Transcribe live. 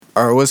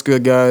All right, what's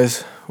good,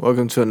 guys?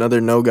 Welcome to another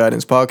No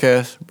Guidance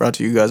podcast, brought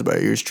to you guys by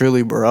yours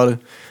truly,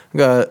 Barada.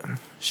 Got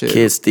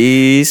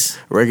KidSteez.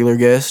 regular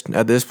guest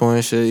at this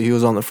point. He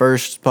was on the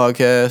first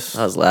podcast.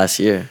 That was last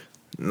year.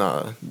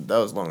 Nah, that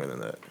was longer than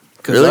that.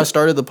 Because Really? I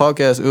started the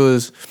podcast. It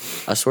was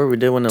I swear we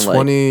did one in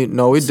 20.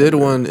 No, we did December.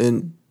 one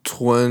in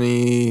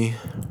 20.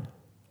 I'm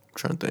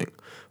trying to think.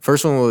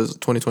 First one was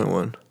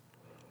 2021,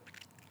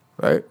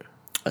 right?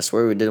 I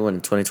swear we did one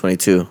in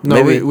 2022.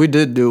 No, Maybe. we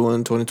did do one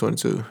in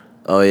 2022,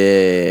 Oh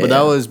yeah. but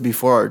that was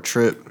before our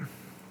trip.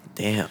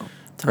 damn. Time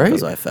Right?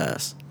 goes by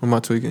fast. What am I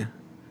tweaking?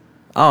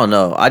 I don't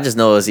know. I just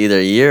know it's either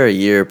a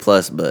year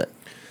plus, but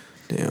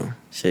Damn.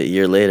 shit, a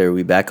year later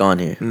we back on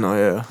here. No,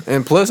 yeah.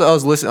 And plus, I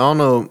was listening. I don't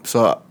know.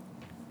 So,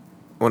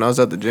 when I was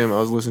at the gym, I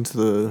was listening to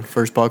the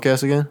first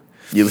podcast again.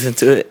 You listen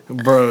to it?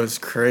 Bro, it's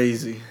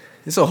crazy.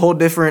 It's a whole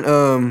different.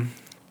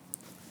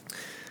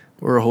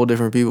 We're a whole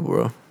different people,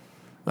 bro.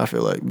 I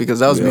feel like because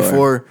that was We are.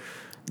 before.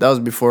 That was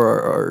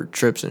before our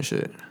trips and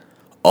shit.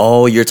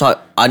 Oh, you're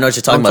talking. I know what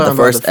you're talking I'm about. The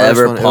first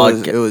ever one.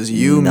 podcast. It was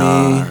you,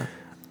 Nah. me,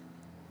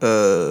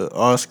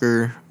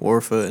 Oscar,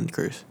 Warfa, and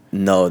Chris.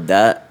 No,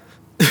 that.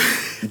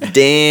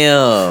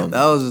 Damn.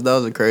 That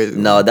was a crazy.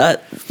 No, one.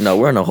 No,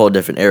 we're in a whole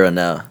different era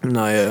now.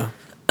 No, yeah.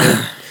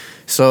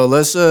 So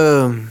let's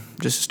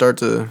just start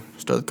the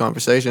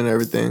conversation and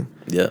everything.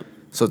 Yep.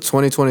 So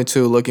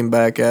 2022, looking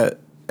back at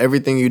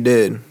everything you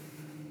did,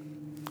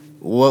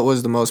 what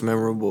was the most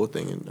memorable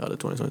thing out of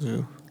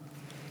 2022?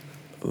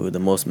 Ooh, the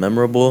most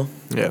memorable.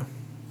 Yeah.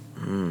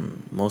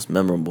 Most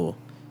memorable.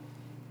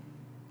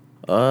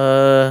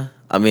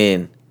 I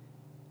mean,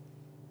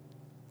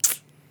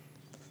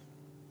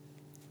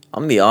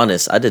 I'm gonna be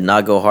honest. I did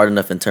not go hard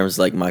enough in terms of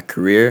like my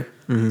career,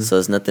 so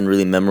there's nothing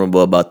really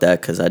memorable about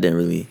that because I didn't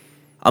really.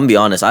 I'm gonna be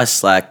honest. I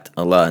slacked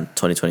a lot in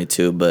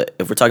 2022, but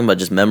if we're talking about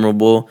just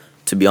memorable,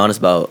 to be honest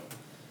about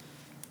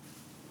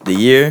the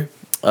year,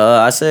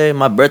 I say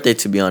my birthday.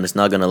 To be honest,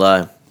 not gonna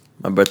lie,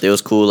 my birthday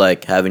was cool.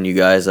 Like having you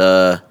guys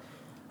at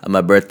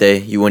my birthday.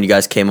 When you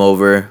guys came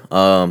over,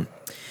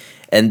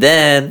 and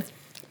then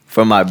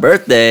for my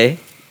birthday,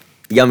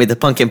 you got me the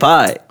pumpkin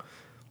pie.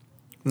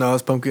 No,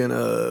 it's pumpkin.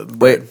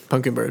 Wait.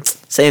 Pumpkin bird.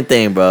 Same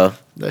thing, bro.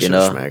 That you shit's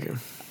know, smacking.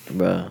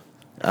 bro.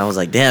 I was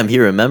like, damn, he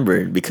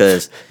remembered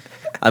because,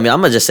 I mean,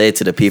 I'm gonna just say it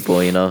to the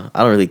people. You know,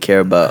 I don't really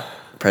care about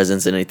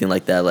presents and anything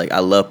like that. Like, I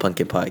love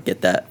pumpkin pie.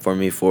 Get that for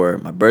me for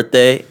my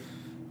birthday,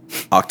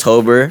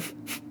 October,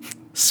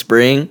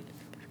 spring,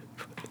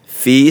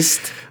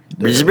 feast.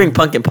 Just bring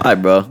pumpkin pie,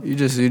 bro. You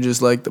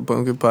just like the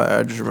pumpkin pie.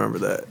 I just remember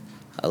that.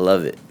 I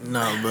love it.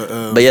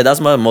 No, But yeah,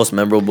 that's my most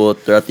memorable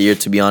throughout the year,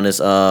 to be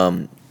honest.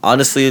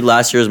 Honestly,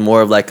 last year was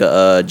more of like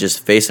a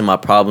just facing my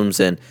problems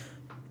and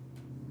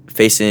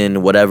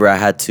facing whatever I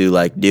had to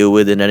like deal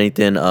with and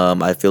anything.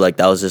 I feel like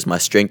that was just my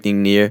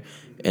strengthening year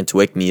and to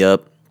wake me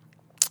up.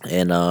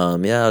 And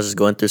yeah, I was just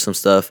going through some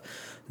stuff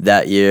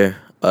that year,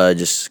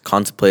 just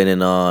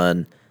contemplating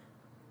on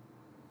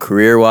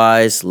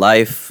career-wise,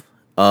 life,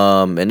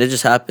 and it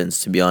just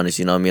happens, to be honest.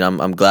 You know what I mean?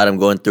 I'm glad I'm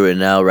going through it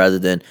now rather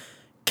than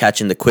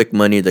catching the quick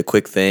money, the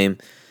quick fame.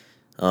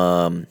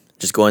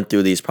 Just going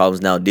through these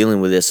problems now,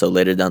 dealing with it, so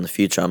later down the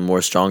future, I'm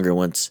more stronger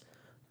once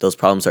those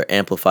problems are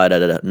amplified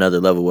at another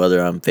level, whether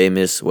I'm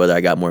famous, whether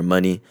I got more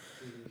money.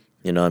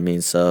 You know what I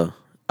mean? So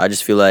I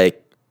just feel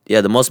like,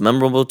 yeah, the most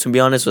memorable, to be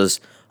honest, was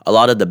a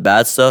lot of the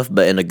bad stuff,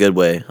 but in a good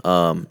way.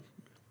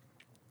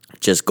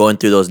 Just going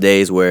through those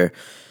days where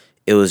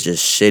it was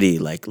just shitty,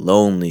 like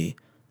lonely,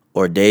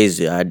 or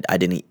days I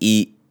didn't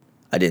eat,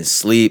 I didn't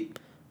sleep,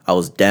 I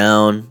was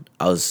down,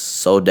 I was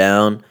so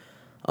down.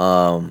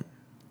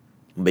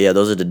 But yeah,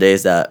 those are the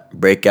days that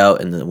break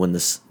out, and when the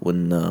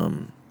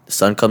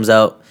sun comes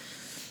out,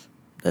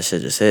 that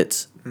shit just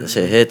hits. That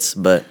shit hits.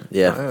 But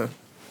yeah,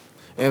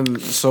 And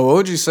so, what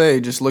would you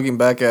say, just looking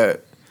back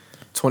at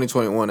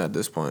 2021 at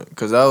this point?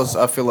 Because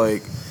I feel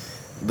like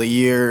the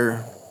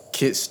year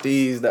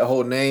KidSteez, that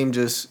whole name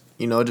just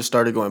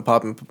started going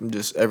popping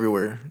just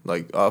everywhere,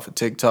 like off of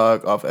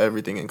TikTok, off of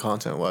everything, and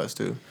content wise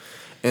too.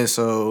 And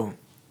so,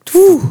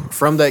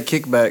 from that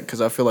Kickback, because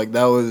I feel like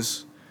that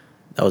was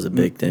a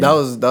big thing. That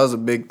was a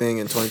big thing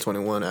in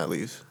 2021 at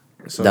least.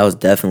 So, That was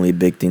definitely a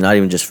big thing, not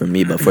even just for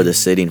me, but for the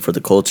city and for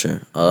the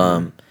culture.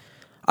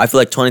 I feel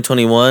like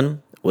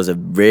 2021 was a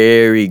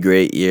very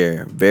great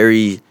year,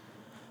 very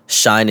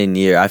shining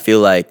year. I feel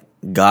like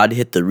God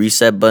hit the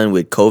reset button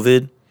with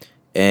COVID,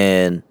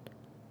 and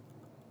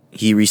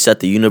he reset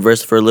the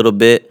universe for a little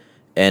bit.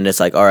 And it's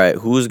like, all right,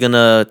 who's going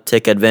to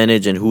take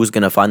advantage and who's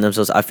going to find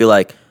themselves? I feel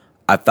like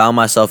I found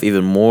myself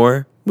even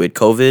more with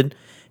COVID.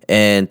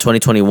 And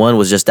 2021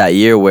 was just that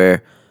year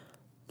where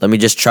let me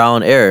just trial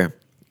and error.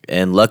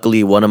 And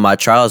luckily, one of my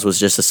trials was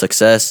just a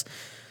success.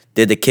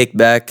 Did the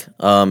kickback.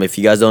 If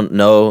you guys don't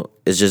know,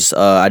 it's just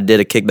I did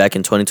a kickback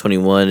in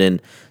 2021 in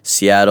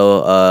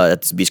Seattle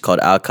at this beach called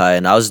Alki.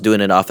 And I was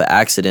doing it off an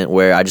accident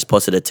where I just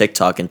posted a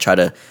TikTok and try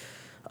to,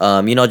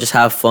 just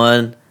have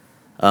fun,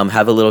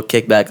 have a little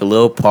kickback, a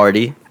little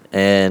party.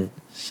 And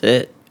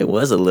shit, it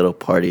was a little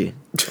party.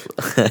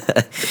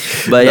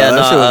 But yeah,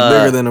 that shit was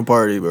bigger than a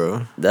party,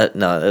 bro. it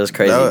was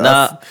crazy.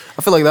 I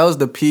feel like that was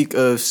the peak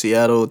of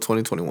Seattle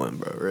 2021,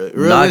 bro. Right?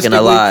 Not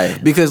gonna lie,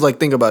 because like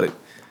think about it,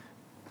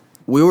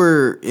 we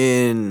were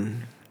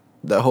in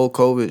that whole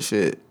COVID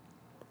shit.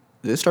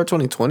 Did it start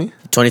 2020?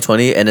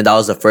 2020, and then that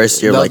was the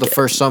first year. That was like the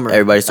first summer.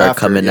 Everybody started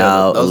coming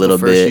out a little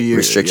bit. Year.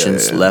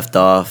 Restrictions left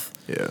off.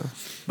 Yeah,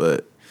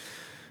 but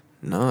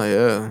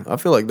I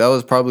feel like that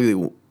was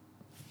probably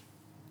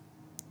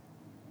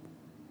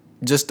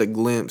just a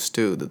glimpse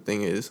too. The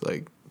thing is,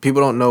 like,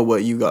 people don't know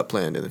what you got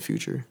planned in the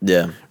future.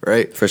 Yeah,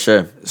 right. For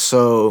sure.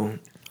 So,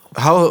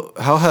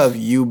 how have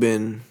you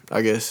been?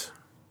 I guess,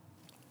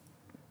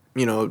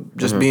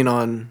 just being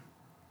on,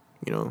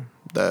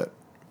 that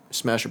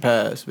Smash or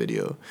Pass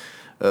video.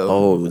 That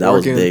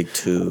was big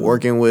too.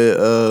 Working with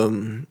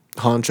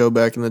Honcho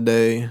back in the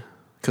day,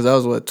 because that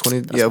was what 20.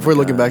 That's if we're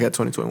looking back at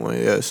 2021,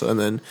 yeah. So and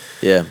then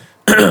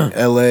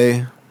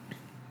L.A.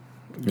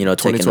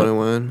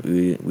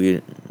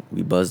 2021.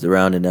 We buzzed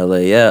around in LA.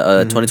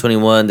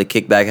 2021, the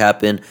Kickback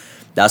happened.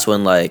 That's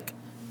when like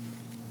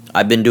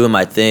I've been doing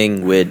my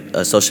thing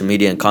with social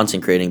media and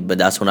content creating, but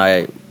that's when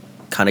I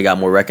kind of got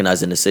more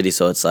recognized in the city.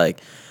 So it's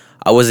like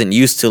I wasn't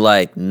used to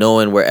like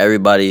knowing where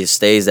everybody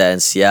stays at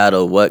in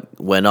Seattle, what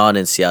went on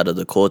in Seattle,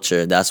 the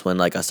culture. That's when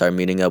like I started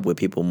meeting up with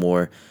people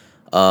more,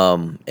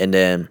 and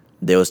then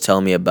they was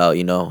telling me about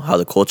how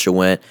the culture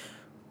went,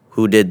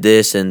 who did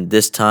this and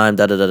this time,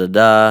 da da da da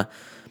da.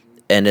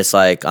 And it's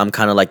like I'm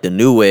kind of like the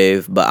new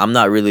wave, but I'm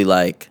not really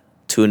like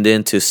tuned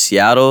into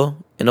Seattle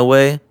in a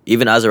way.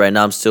 Even as of right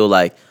now, I'm still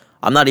like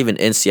I'm not even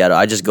in Seattle.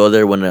 I just go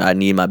there when I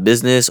need my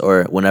business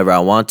or whenever I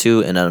want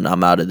to, and then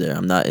I'm out of there.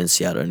 I'm not in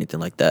Seattle or anything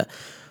like that.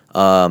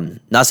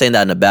 Not saying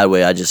that in a bad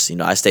way. I just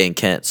I stay in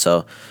Kent,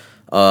 so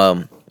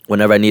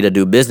whenever I need to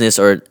do business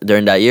or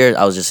during that year,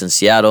 I was just in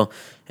Seattle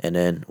and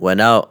then went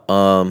out.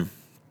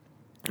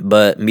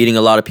 But meeting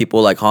a lot of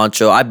people like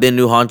Honcho. I've been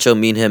new Honcho.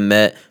 Me and him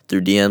met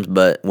through DMs.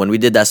 But when we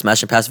did that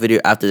Smash and Pass video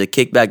after the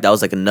Kickback, that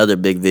was like another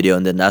big video.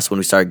 And then that's when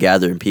we started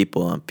gathering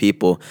people.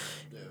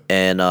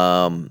 And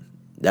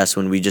that's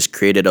when we just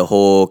created a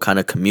whole kind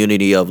of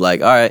community of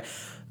like, all right,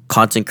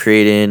 content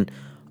creating,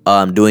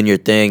 doing your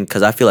thing.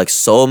 Because I feel like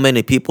so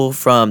many people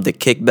from the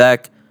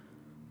Kickback,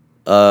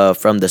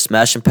 from the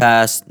Smash and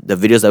Pass, the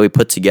videos that we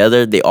put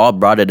together, they all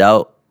brought it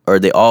out or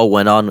they all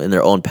went on in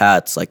their own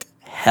paths. Like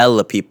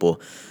hella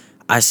people.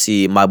 I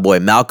see my boy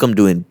Malcolm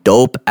doing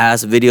dope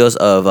ass videos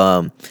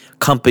of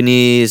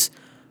companies,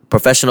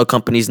 professional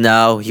companies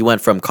now. He went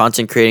from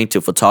content creating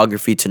to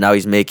photography to now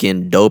he's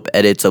making dope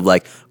edits of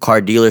like car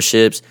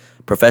dealerships,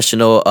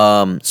 professional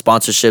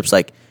sponsorships.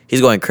 Like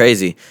he's going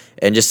crazy.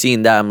 And just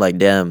seeing that, I'm like,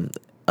 damn,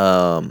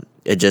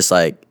 it's just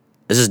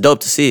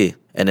dope to see.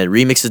 And then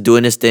Remix is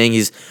doing his thing.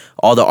 He's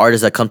all the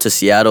artists that come to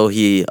Seattle.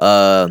 He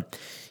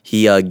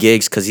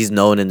gigs because he's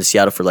known in the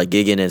Seattle for like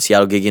gigging and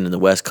Seattle gigging in the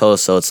West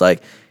Coast. So it's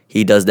like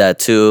he does that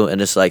too,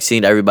 and it's like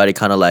seeing everybody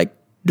kind of like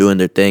doing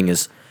their thing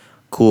is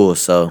cool.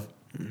 So,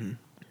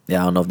 yeah,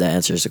 I don't know if that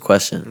answers the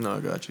question. No, I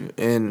got you.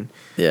 And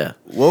yeah,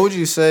 what would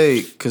you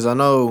say? Because I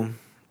know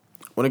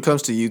when it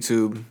comes to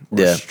YouTube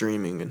or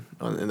streaming,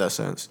 in that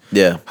sense,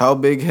 how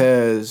big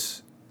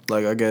has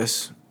like I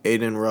guess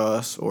Aiden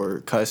Ross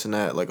or Kai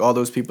Cenat, like all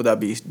those people that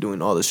be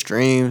doing all the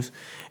streams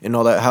and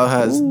all that, how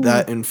has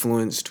that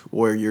influenced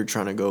where you're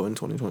trying to go in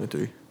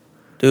 2023?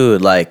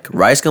 Dude, like,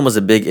 Rice Gum was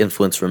a big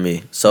influence for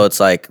me. So it's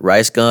like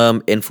Rice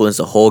Gum influenced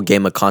the whole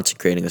game of content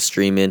creating, of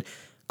streaming,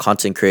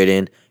 content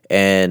creating.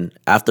 And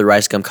after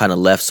Rice Gum kind of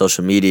left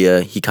social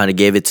media, he kind of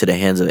gave it to the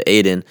hands of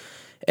Aiden.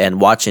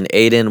 And watching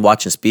Aiden,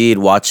 watching Speed,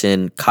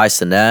 watching Kai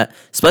Cenat,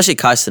 especially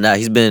Kai Cenat,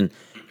 he's been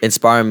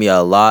inspiring me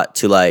a lot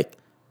to, like,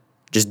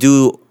 just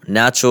do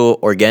natural,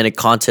 organic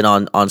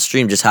content on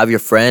stream. Just have your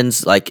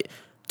friends, like,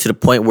 to the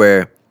point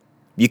where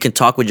you can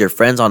talk with your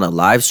friends on a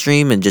live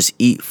stream and just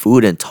eat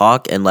food and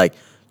talk and, like,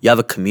 you have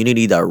a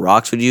community that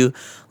rocks with you.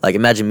 Like,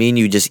 imagine me and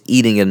you just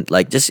eating and,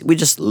 like, we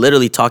just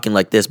literally talking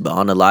like this, but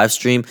on a live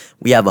stream,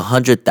 we have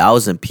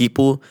 100,000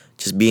 people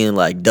just being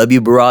like, W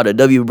Barada,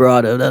 da, da,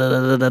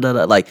 da, da, da,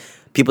 da. Like,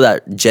 people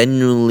that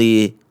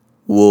genuinely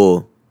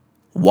will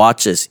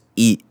watch us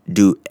eat,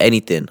 do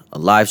anything, a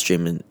live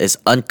stream. And it's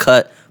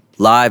uncut,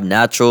 live,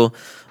 natural.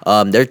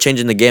 They're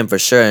changing the game for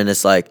sure. And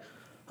it's like,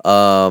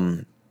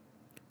 in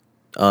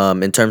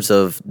terms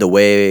of the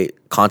way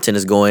content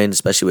is going,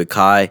 especially with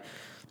Kai,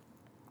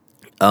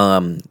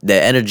 the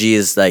energy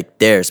is like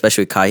there,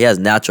 especially with Kai. He has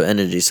natural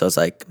energy, so it's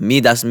like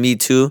me. That's me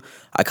too.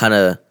 I kind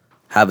of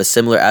have a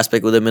similar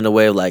aspect with him in a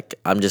way of like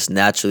I'm just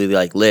naturally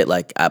like lit.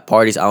 Like at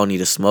parties, I don't need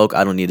to smoke.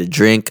 I don't need to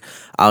drink.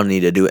 I don't need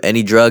to do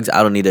any drugs.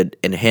 I don't need to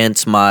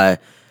enhance my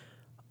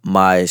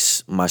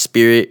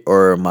spirit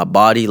or my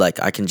body. Like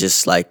I can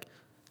just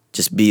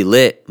be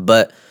lit,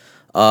 but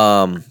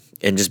and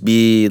just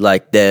be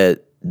like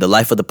the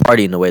life of the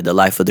party in a way, the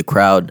life of the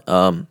crowd.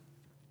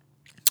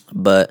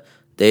 But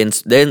they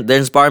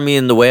inspire me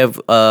in the way of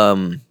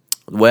the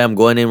way I'm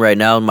going in right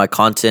now in my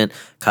content,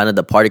 kind of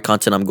the party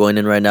content I'm going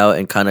in right now,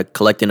 and kind of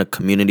collecting a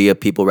community of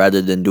people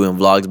rather than doing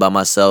vlogs by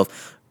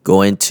myself,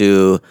 going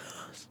to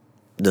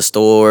the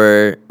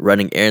store,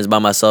 running errands by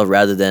myself,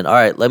 rather than, all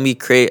right, let me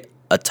create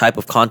a type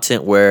of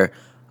content where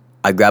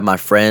I grab my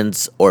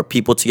friends or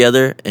people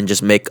together and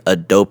just make a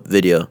dope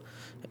video.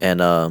 And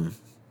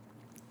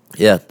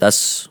yeah,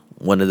 that's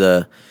one of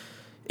the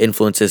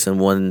influences and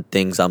one of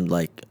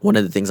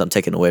the things I'm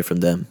taking away from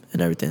them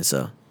and everything.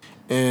 So,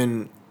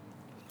 And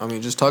I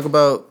mean, just talk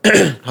about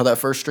how that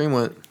first stream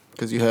went,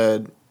 because you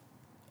had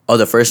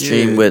the first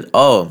stream with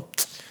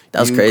that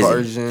was crazy.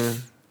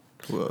 Carson,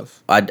 who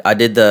else? I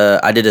did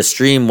a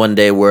stream one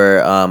day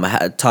where I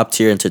had Top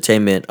Tier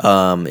Entertainment.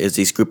 Is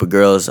these group of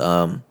girls.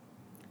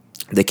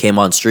 They came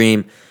on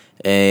stream,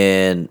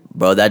 and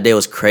bro, that day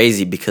was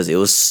crazy because it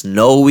was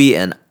snowy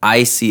and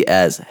icy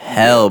as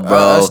hell, bro.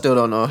 I still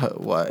don't know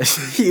why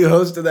you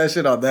hosted that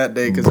shit on that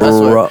day, because that's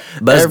what.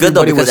 But it's good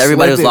though because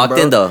everybody was locked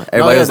in though.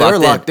 Everybody was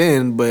locked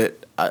in. But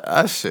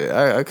I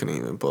couldn't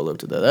even pull up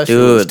to that. That Dude,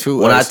 shit was too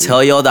when icy. I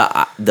tell y'all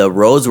that the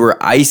roads were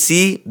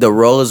icy,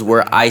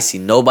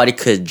 Nobody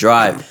could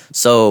drive.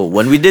 So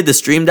when we did the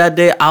stream that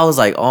day, I was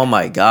like, oh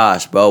my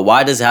gosh, bro,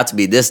 why does it have to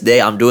be this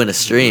day I'm doing a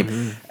stream?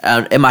 Mm-hmm.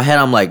 And in my head,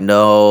 I'm like,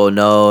 no.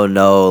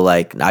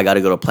 Like, I got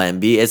to go to plan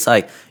B. It's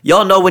like,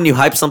 y'all know when you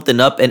hype something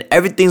up and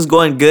everything's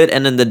going good,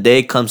 and then the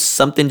day comes,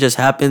 something just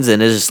happens,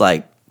 and it's just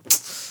like,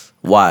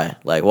 why?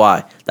 Like,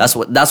 why? That's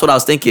what I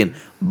was thinking.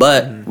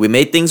 But we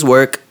made things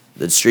work.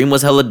 The stream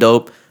was hella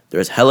dope. There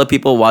was hella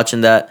people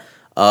watching that.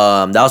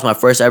 That was my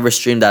first ever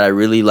stream that I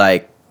really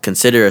like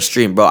consider a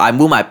stream, bro. I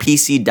moved my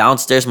PC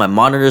downstairs, my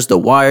monitors, the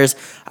wires.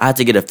 I had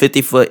to get a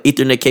 50-foot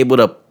Ethernet cable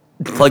to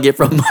plug it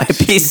from my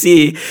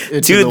PC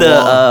to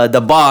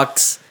the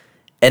box.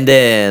 And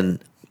then,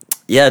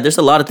 yeah, there's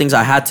a lot of things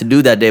I had to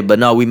do that day. But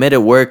no, we made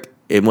it work.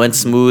 It went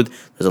smooth.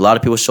 There's a lot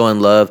of people showing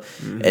love.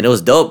 And it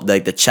was dope.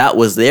 Like, the chat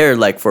was there,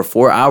 like, for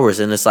 4 hours.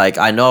 And it's like,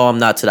 I know I'm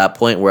not to that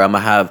point where I'm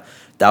going to have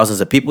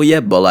thousands of people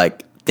yet, but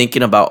like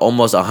thinking about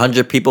almost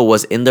 100 people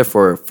was in there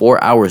for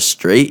 4 hours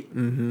straight,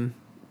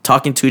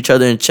 talking to each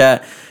other in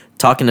chat,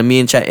 talking to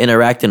me in chat,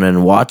 interacting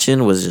and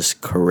watching was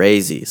just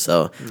crazy.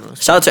 So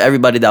shout out to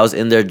everybody that was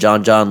in there: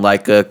 John,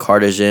 Leica,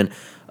 Cartesian,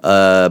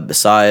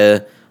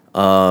 Bisaya,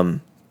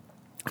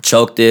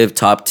 Chokediv,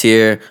 Top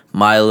Tier,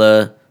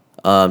 Mila.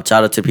 Shout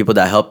out to people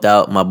that helped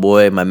out, my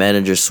boy, my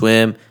manager,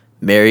 Swim,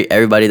 Mary,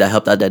 everybody that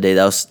helped out that day.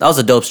 That was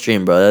a dope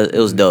stream, bro. It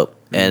was dope.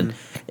 And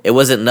it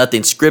wasn't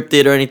nothing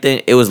scripted or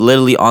anything. It was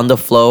literally on the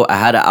flow. I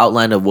had an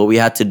outline of what we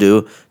had to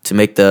do to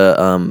make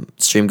the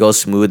stream go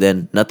smooth,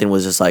 and nothing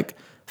was just like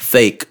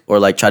fake or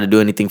like try to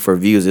do anything for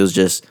views. It was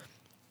just,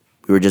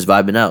 we were just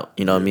vibing out.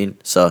 You know what I mean?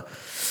 So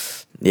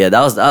yeah, that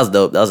was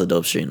dope. That was a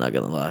dope stream, not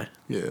gonna lie.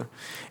 Yeah.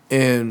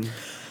 And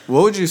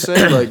what would you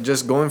say, like,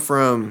 just going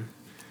from,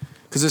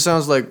 because it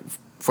sounds like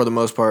for the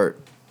most part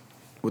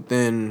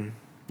within,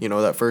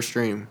 that first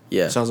stream,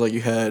 yeah, it sounds like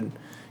you had,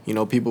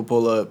 people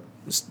pull up,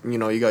 you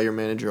got your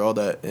manager, all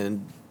that,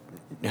 and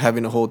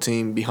having a whole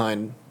team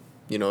behind,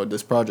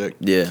 this project.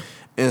 Yeah.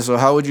 And so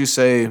how would you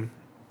say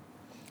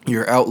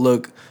your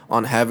outlook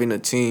on having a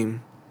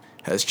team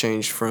has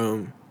changed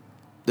from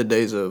the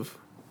days of,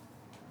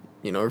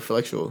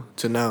 Reflectual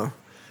to now,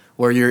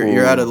 where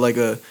you're at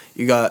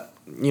you got,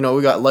 we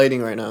got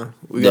lighting right now.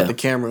 We got the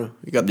camera,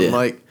 we got the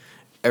mic,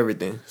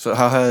 everything. So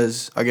how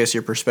has, I guess,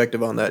 your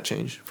perspective on that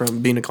changed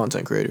from being a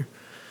content creator?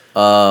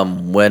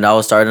 When I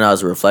was starting out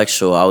as a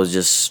Reflectual, I was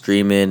just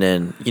streaming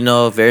and,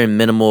 very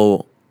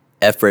minimal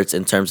efforts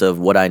in terms of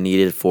what I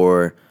needed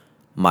for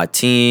my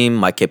team,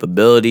 my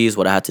capabilities,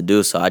 what I had to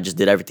do. So I just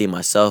did everything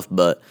myself.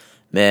 But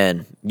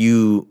man,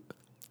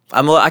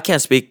 I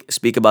can't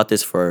speak about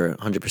this for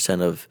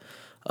 100%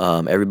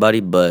 of everybody,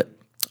 but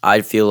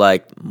I feel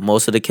like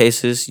most of the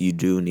cases you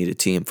do need a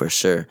team for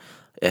sure.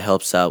 It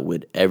helps out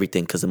with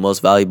everything because the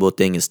most valuable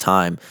thing is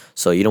time.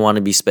 So you don't want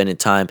to be spending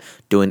time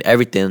doing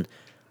everything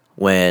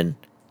when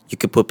you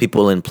could put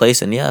people in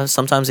place. And yeah,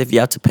 sometimes if you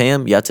have to pay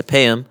them, you have to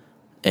pay them.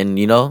 And,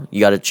 you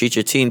got to treat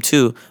your team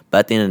too. But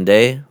at the end of the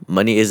day,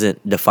 money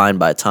isn't defined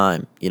by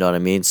time. You know what I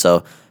mean?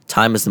 So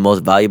time is the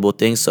most valuable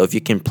thing. So if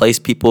you can place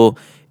people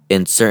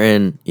in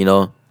certain,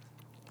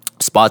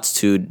 spots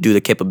to do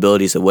the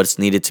capabilities of what's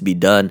needed to be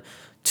done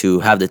to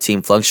have the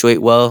team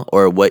fluctuate well,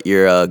 or what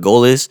your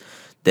goal is,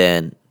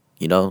 then,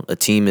 a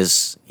team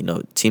is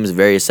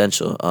very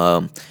essential.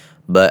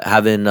 But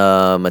having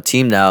a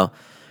team now,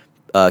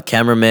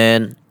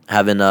 cameraman,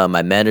 having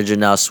my manager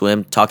now,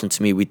 Swim, talking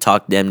to me. We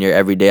talk damn near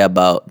every day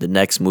about the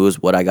next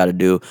moves, what I got to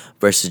do,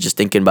 versus just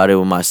thinking about it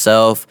with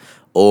myself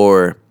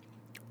or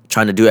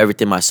trying to do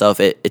everything myself.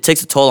 It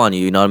takes a toll on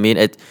you, you know what I mean?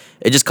 It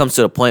just comes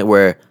to the point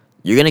where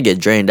you're going to get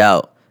drained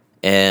out,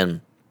 and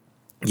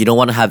you don't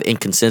want to have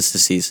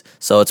inconsistencies.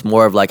 So it's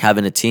more of like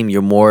having a team.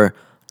 You're more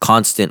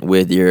constant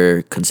with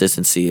your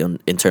consistency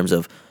in terms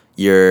of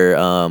your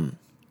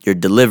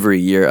delivery,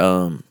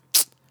 your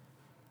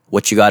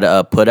what you got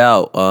to put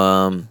out,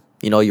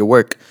 your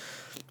work,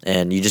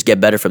 and you just get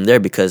better from there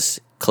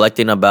because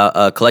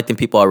collecting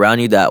people around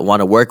you that want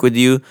to work with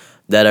you,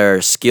 that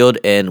are skilled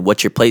in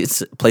what you're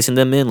placing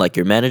them in, like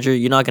your manager.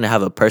 You're not going to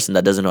have a person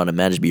that doesn't know how to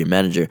manage be your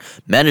manager.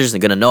 Manager's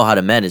going to know how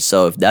to manage.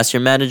 So if that's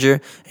your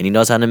manager and he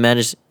knows how to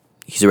manage,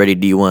 he's already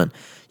D1.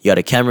 You got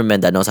a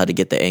cameraman that knows how to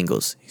get the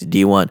angles. He's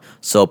D1.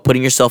 So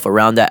putting yourself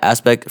around that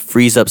aspect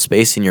frees up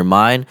space in your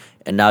mind,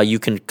 and now you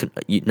can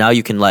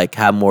like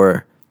have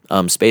more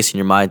space in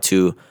your mind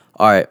to,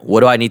 all right, what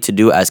do I need to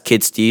do as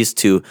KidSteez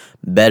to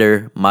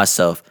better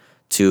myself,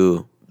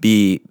 to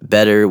be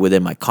better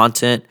within my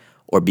content,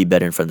 or be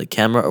better in front of the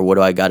camera, or what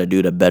do I got to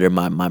do to better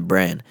my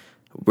brand?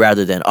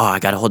 Rather than, oh, I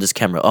got to hold this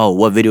camera. Oh,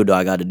 what video do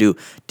I got to do?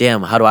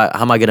 Damn, how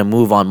am I going to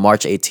move on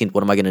March 18th?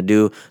 What am I going to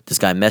do? This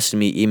guy messaged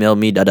me, emailed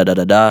me, da.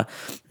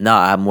 Now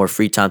I have more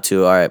free time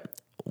to, all right,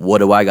 what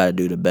do I got to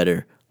do to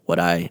better what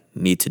I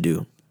need to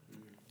do?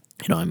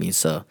 You know what I mean?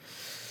 So,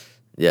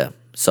 yeah.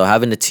 So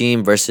having a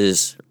team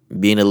versus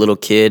being a little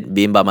kid,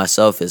 being by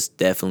myself is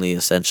definitely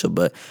essential.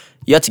 But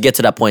you have to get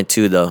to that point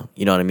too, though.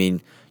 You know what I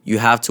mean? You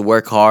have to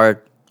work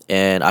hard,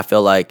 and I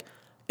feel like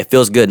it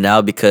feels good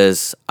now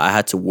because I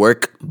had to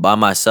work by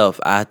myself.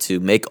 I had to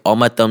make all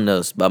my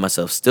thumbnails by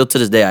myself. Still to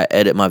this day, I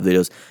edit my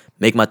videos,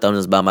 make my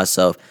thumbnails by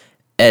myself,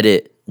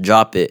 edit,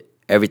 drop it,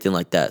 everything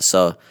like that.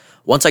 So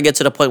once I get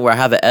to the point where I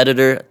have an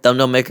editor,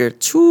 thumbnail maker,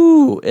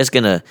 content's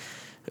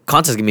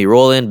gonna be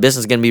rolling,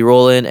 business gonna be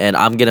rolling, and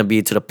I'm gonna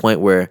be to the point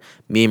where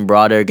me and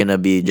Broader are gonna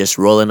be just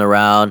rolling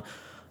around,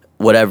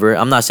 whatever.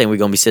 I'm not saying we're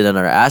gonna be sitting on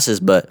our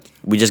asses, but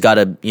we just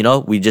gotta,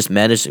 we just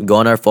manage, go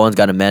on our phones,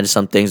 gotta manage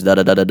some things,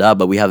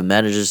 but we have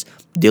managers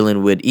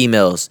dealing with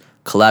emails,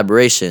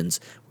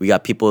 collaborations. We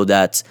got people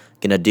that's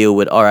gonna deal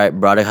with, all right,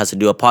 Broader has to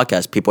do a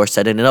podcast. People are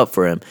setting it up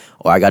for him.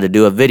 Or I gotta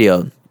do a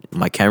video.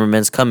 My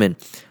cameraman's coming.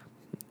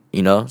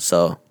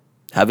 So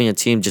having a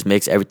team just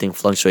makes everything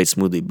fluctuate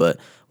smoothly. But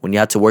when you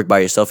have to work by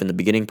yourself in the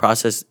beginning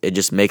process, it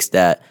just makes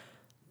that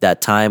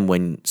time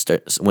when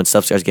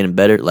stuff starts getting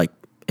better, like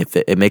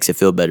it makes it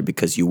feel better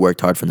because you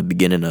worked hard from the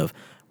beginning of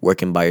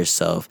working by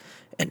yourself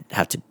and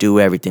have to do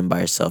everything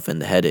by yourself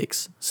and the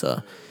headaches.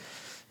 So,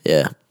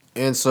 yeah.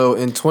 And so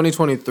in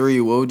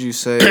 2023, what would you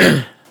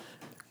say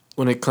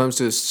when it comes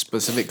to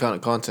specific kind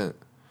of content?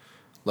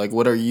 Like,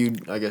 what are you,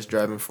 I guess,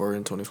 driving for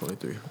in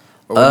 2023?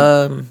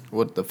 Or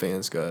what the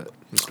fans got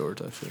in store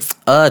type shit?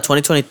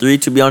 2023,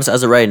 to be honest,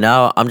 as of right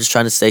now, I'm just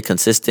trying to stay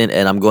consistent,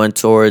 and I'm going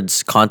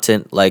towards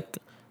content like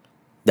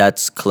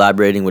that's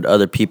collaborating with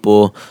other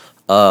people,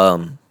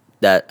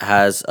 that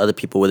has other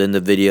people within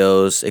the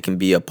videos. It can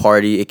be a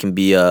party, it can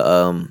be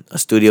a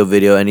studio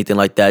video, anything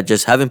like that.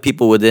 Just having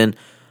people within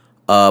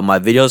my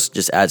videos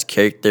just adds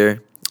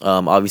character.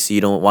 Obviously,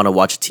 you don't want to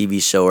watch a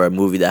TV show or a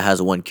movie that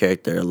has one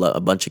character.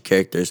 A bunch of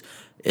characters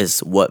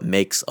is what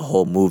makes a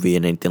whole movie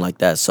and anything like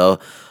that. So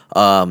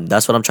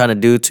that's what I'm trying to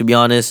do, to be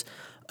honest,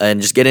 and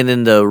just getting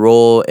in the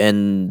role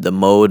and the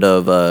mode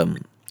of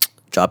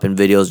dropping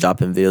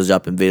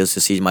videos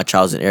to see my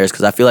trials and errors.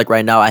 Because I feel like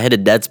right now I hit a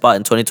dead spot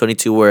in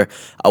 2022 where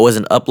I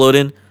wasn't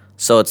uploading.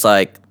 So it's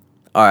like,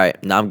 all right,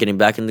 now I'm getting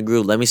back in the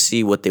groove. Let me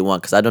see what they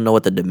want, because I don't know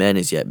what the demand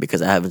is yet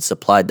because I haven't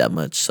supplied that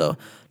much. So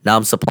now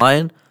I'm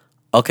supplying.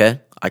 Okay,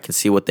 I can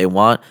see what they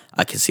want.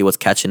 I can see what's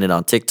catching it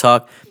on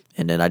TikTok,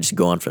 and then I just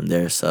go on from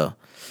there. So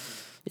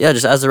yeah,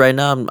 just as of right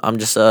now, I'm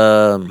just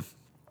a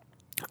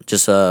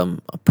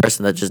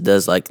person that just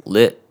does like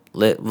lit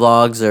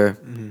vlogs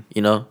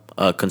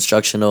or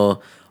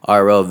constructional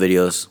RL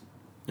videos.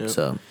 Yep.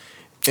 So,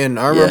 and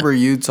I remember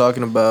you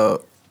talking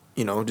about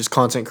just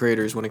content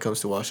creators when it comes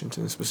to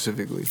Washington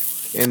specifically,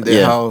 and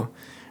how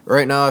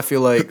right now I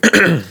feel like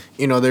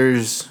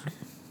there's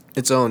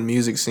its own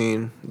music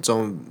scene, its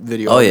own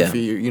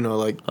videography,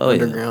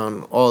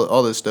 underground,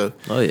 all this stuff.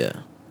 Oh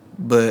yeah.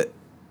 But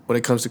when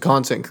it comes to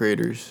content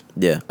creators,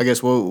 I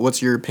guess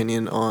what's your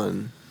opinion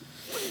on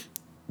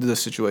the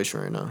situation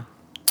right now?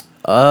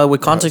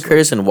 With content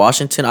creators in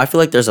Washington, I feel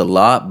like there's a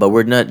lot, but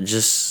we're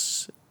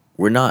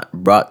not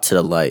brought to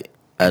the light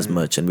as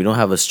much, and we don't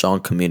have a strong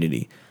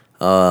community.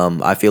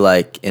 I feel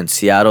like in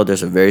Seattle,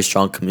 there's a very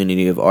strong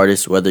community of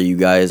artists. Whether you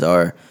guys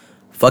are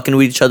fucking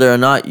with each other or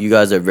not, you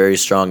guys are very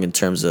strong in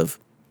terms of,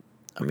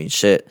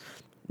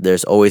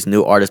 there's always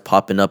new artists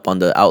popping up on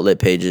the outlet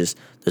pages.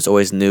 There's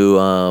always new,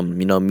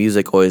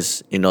 music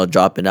always,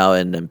 dropping out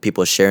and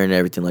people sharing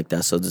everything like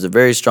that. So there's a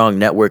very strong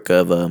network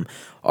of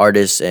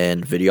artists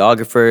and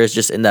videographers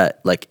just in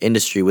that like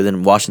industry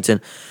within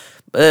Washington.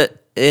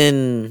 But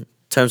in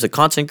terms of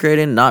content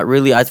creating, not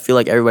really. I feel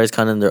like everybody's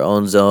kind of in their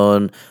own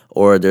zone,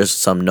 or there's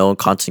some known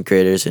content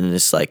creators, and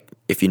it's like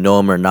if you know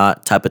them or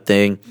not type of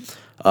thing.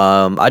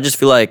 I just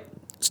feel like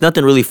it's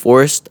nothing really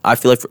forced. I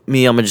feel like for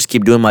me, I'm gonna just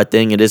keep doing my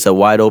thing. It is a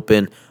wide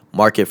open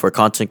market for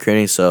content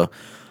creating, so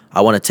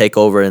I want to take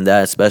over in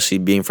that, especially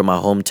being from my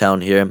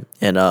hometown here,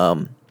 and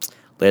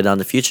lay down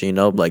the future.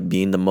 Like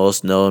being the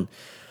most known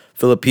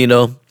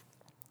Filipino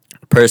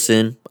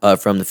person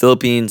from the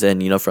Philippines,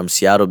 and from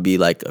Seattle, be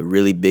like a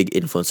really big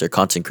influencer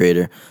content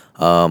creator.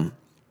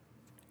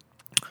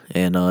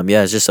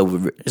 It's just a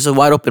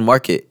wide open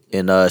market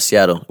in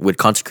Seattle with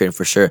content creating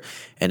for sure,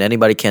 and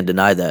anybody can't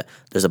deny that.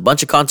 There's a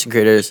bunch of content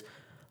creators,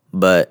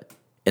 but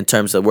in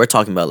terms of, we're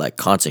talking about like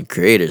content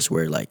creators,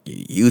 we're like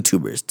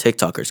YouTubers,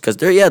 TikTokers, because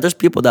there's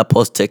people that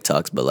post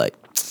TikToks, but like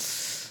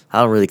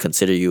I don't really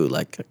consider you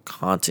like a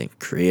content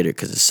creator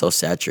because it's so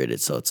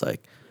saturated. So it's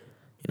like,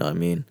 you know what I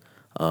mean?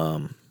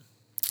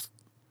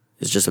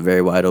 it's just a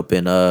very wide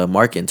open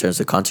market in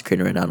terms of content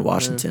creating right now in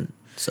Washington.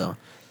 So,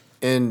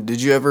 And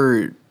did you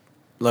ever,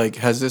 like,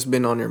 has this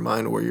been on your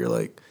mind where you're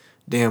like,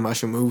 damn, I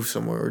should move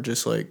somewhere, or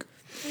just like,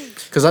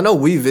 because I know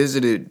we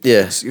visited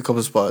a couple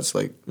of spots,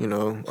 like, you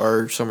know,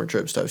 our summer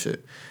trips type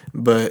shit.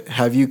 But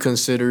have you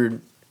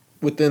considered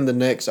within the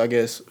next, I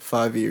guess,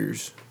 5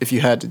 years, if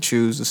you had to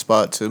choose a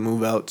spot to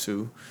move out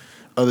to,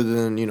 other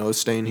than, you know,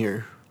 staying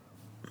here?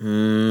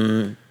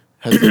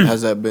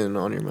 Has that been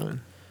on your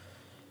mind?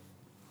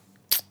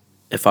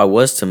 If I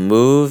was to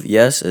move,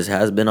 yes, it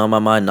has been on my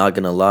mind. Not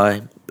gonna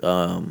lie.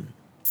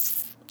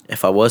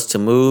 If I was to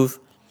move,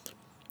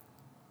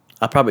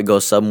 I'd probably go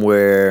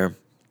somewhere.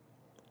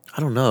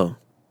 I don't know.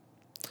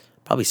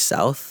 Probably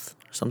south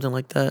or something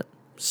like that.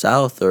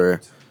 South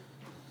or.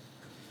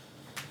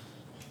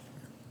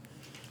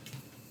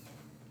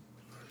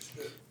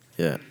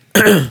 Yeah.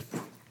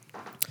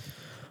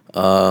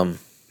 I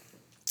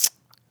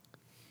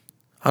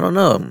don't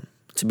know.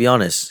 To be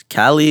honest,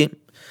 Cali.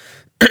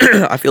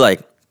 I feel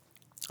like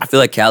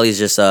Cali is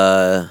just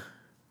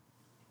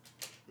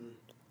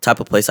type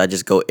of place I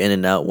just go in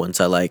and out once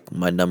I like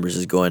my numbers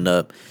is going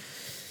up.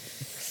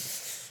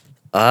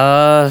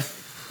 I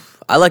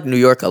like New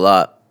York a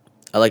lot.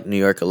 I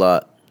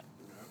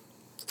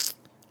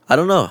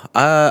don't know.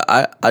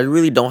 I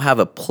really don't have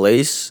a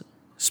place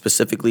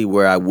specifically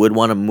where I would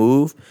want to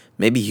move.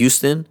 Maybe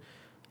Houston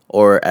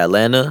or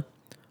Atlanta,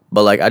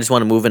 but like I just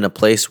want to move in a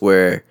place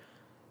where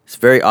it's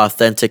very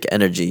authentic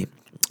energy.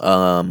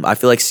 I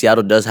feel like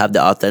Seattle does have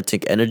the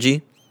authentic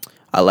energy.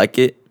 I like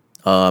it.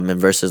 And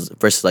versus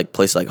like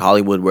places like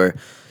Hollywood where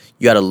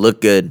you gotta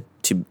look good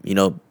to, you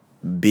know,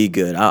 be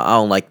good. I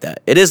don't like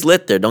that. It is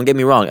lit there. Don't get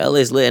me wrong. LA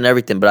is lit and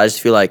everything, but I just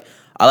feel like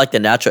I like the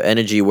natural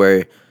energy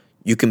where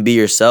you can be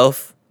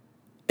yourself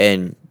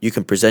and you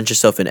can present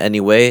yourself in any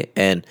way,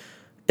 and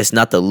it's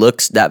not the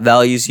looks that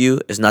values you.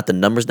 It's not the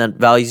numbers that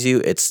values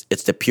you. It's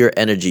the pure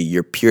energy,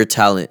 your pure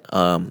talent.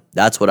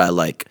 That's what I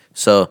like.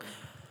 So,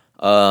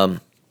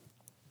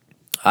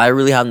 I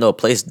really have no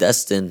place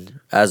destined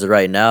as of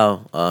right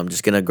now. I'm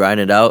just gonna grind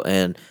it out,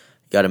 and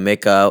you gotta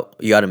make.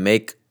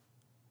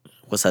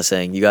 What's that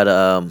saying? You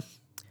gotta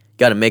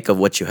make of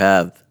what you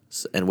have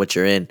and what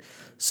you're in.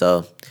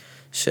 So,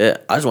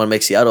 shit. I just want to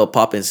make Seattle a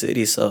poppin'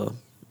 city. So,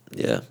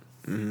 yeah.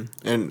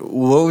 Mm-hmm. And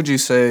what would you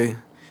say,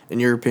 in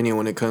your opinion,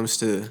 when it comes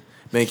to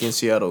making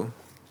Seattle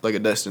like a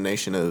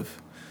destination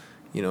of,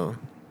 you know,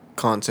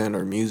 content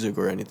or music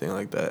or anything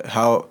like that?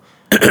 How,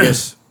 I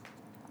guess,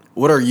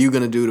 what are you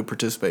going to do to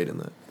participate in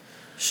that?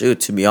 Shoot,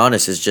 to be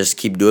honest, it's just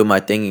keep doing my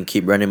thing and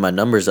keep running my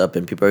numbers up,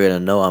 and people are going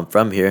to know I'm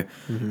from here.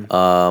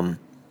 Mm-hmm.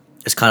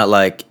 It's kind of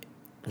like,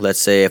 let's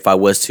say if I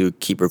was to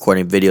keep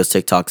recording videos,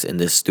 TikToks in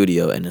this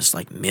studio, and it's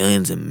like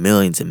millions and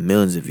millions and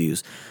millions of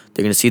views.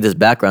 They're going to see this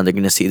background. They're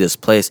going to see this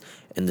place.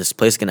 And this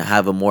place is going to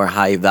have a more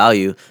high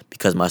value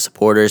because my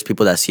supporters,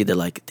 people that see, they're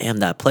like, damn,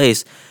 that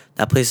place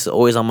is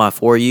always on my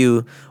For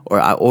You, or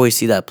I always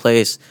see that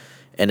place.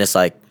 And it's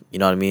like, you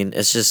know what I mean?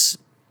 It's just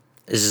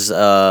this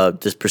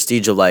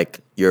prestige of like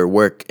your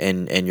work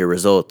and your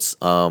results.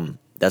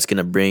 That's going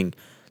to bring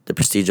the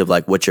prestige of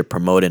like what you're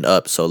promoting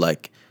up. So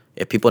like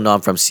if people know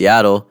I'm from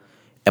Seattle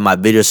and my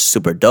videos are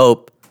super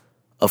dope,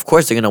 of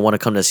course they're going to want to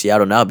come to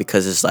Seattle now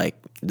because it's like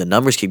the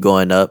numbers keep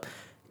going up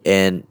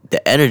and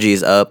the energy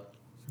is up,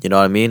 you know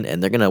what I mean?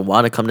 And they're going to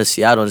want to come to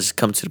Seattle and just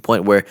come to the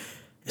point where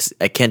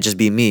it can't just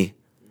be me. It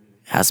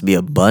has to be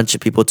a bunch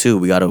of people too.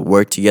 We got to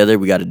work together.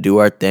 We got to do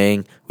our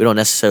thing. We don't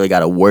necessarily got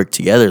to work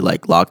together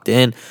like locked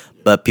in,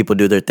 but people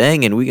do their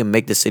thing and we can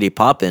make the city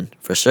poppin'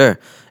 for sure.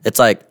 It's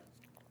like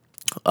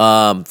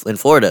in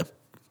Florida,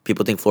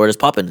 people think Florida's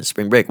poppin' in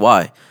spring break.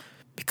 Why?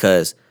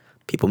 Because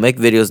people make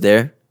videos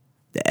there,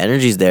 the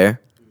energy's there,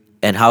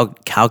 and how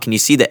can you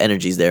see the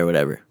energy's there or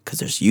whatever? Because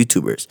there's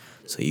YouTubers.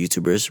 So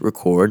YouTubers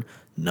record,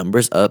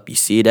 numbers up, you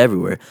see it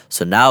everywhere.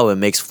 So now it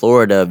makes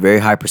Florida a very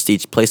high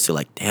prestige place to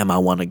like, damn, I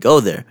want to go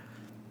there.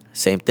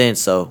 Same thing.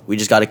 So we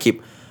just got to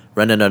keep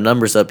running our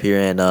numbers up here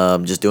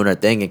and just doing our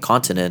thing and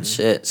content and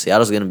shit.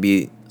 Seattle's gonna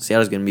be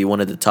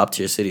one of the top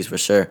tier cities for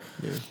sure.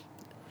 Yeah.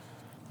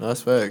 No,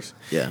 that's facts.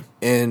 Yeah.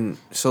 And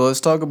so let's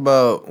talk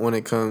about when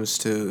it comes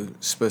to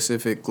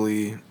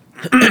specifically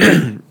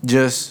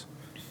just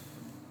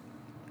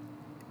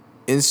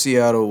in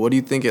Seattle, what do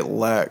you think it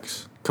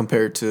lacks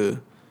compared to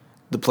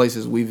the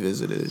places we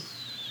visited?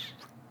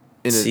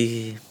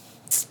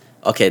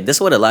 Okay, this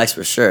is what it lacks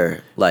for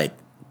sure. Like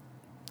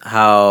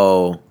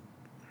how,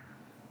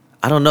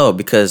 I don't know,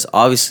 because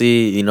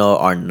obviously, you know,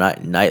 our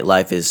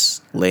nightlife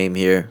is lame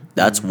here.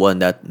 That's one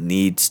that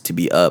needs to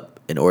be up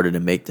in order to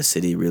make the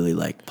city really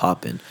like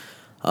poppin'.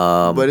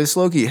 But it's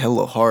low-key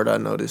hella hard, I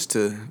noticed,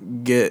 to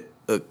get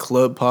a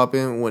club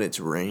poppin' when it's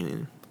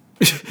raining.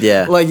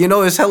 Yeah. Like, you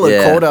know, it's hella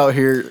cold out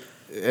here,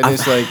 and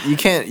it's like you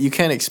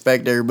can't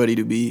expect everybody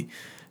to be,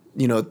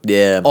 you know,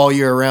 all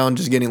year round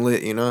just getting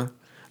lit, you know?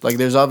 Like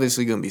there's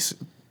obviously going to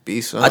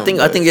be some. I think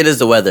it is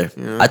the weather.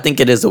 You know? I think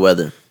it is the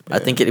weather. I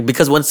think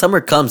because when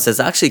summer comes, it's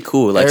actually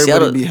cool. Like Everybody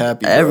Seattle, be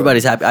happy, bro.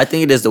 everybody's happy. I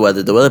think it is the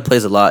weather. The weather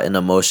plays a lot in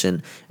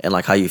emotion and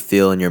like how you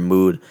feel in your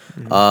mood.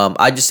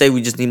 I just say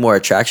we just need more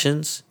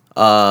attractions.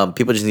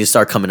 People just need to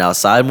start coming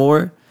outside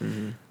more.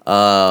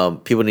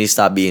 People need to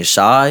stop being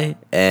shy,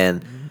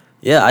 and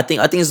yeah, I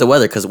think it's the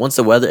weather, because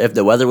if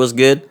the weather was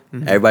good,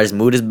 everybody's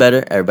mood is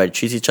better, everybody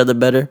treats each other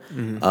better.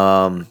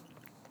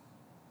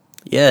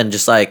 Yeah, and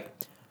just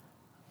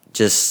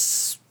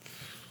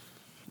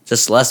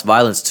less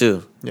violence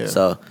too. Yeah.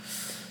 So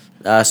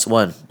that's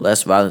one,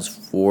 less violence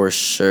for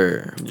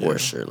sure,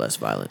 less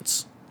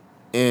violence.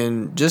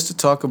 And just to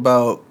talk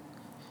about,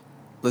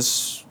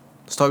 let's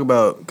talk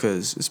about,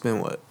 because it's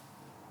been what,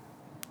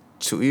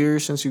 2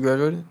 years since you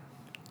graduated?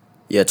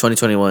 Yeah,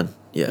 2021.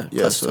 Yeah,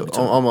 Yeah, class so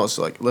 2021. almost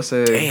like, let's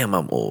say, Damn,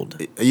 I'm old.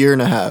 a year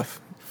and a half.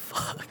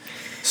 Fuck.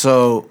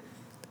 So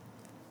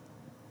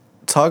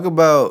talk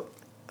about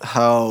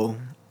how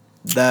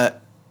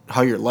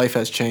your life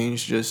has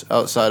changed just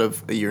outside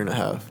of a year and a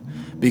half,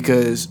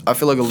 because I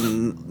feel like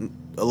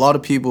a lot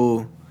of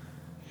people,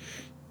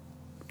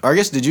 I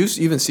guess, did you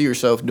even see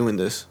yourself doing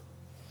this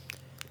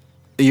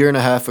a year and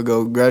a half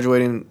ago,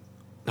 graduating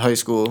high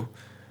school?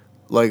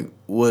 Like,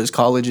 was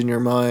college in your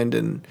mind,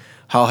 and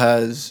how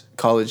has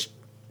college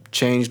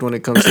changed when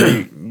it comes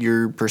to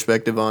your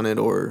perspective on it,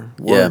 or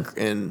work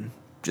and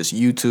just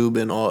YouTube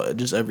and all,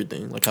 just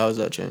everything? Like, how has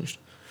that changed?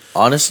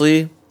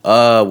 Honestly,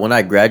 when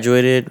I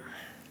graduated,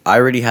 I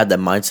already had that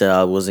mindset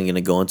I wasn't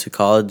gonna go into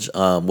college.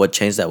 What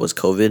changed that was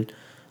COVID.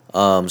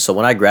 So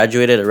when I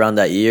graduated around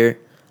that year,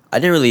 I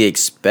didn't really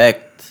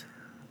expect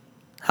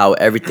how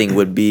everything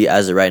would be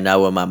as of right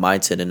now with my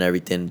mindset and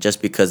everything,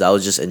 just because I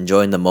was just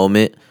enjoying the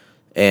moment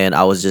and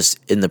I was just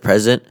in the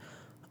present,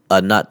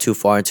 not too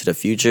far into the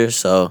future.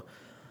 So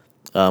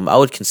I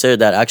would consider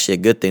that actually a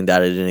good thing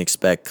that I didn't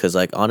expect, because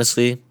like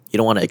honestly, you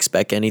don't want to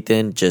expect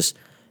anything, just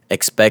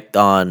expect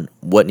on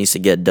what needs to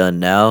get done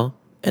now.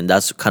 And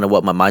that's kind of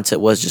what my mindset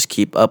was, just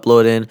keep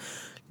uploading.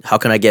 How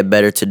can I get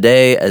better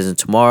today as in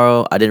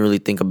tomorrow? I didn't really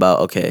think about,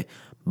 okay,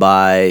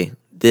 by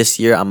this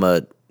year I'm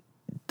a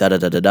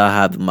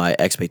have my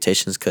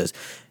expectations, because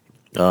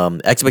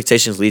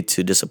expectations lead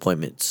to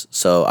disappointments.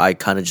 So I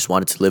kind of just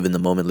wanted to live in the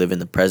moment, live in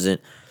the present.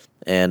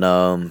 And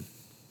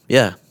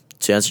yeah,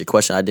 to answer your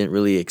question, I didn't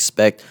really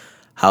expect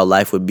how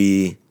life would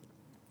be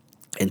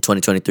in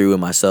 2023 with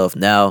myself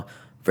now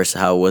versus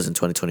how it was in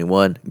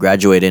 2021,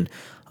 graduating,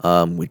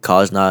 with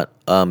college not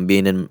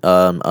being an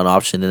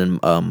option in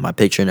my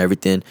picture and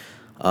everything.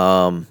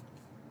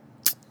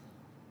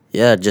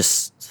 Yeah,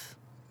 just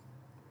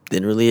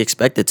didn't really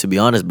expect it, to be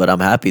honest, but I'm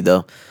happy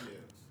though.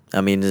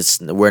 I mean,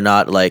 we're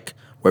not like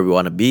where we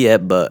want to be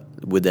at, but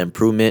with the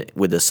improvement,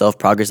 with the self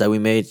progress that we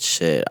made,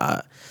 shit,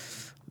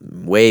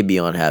 way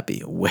beyond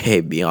happy,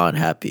 way beyond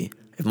happy.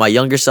 If my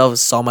younger self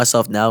saw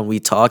myself now and we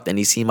talked and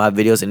he's seen my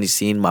videos and he's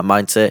seen my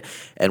mindset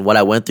and what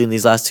I went through in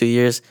these last 2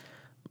 years,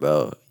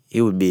 bro, he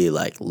would be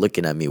like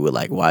looking at me with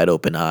like wide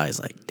open eyes,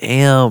 like,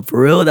 damn,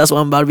 for real? That's what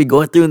I'm about to be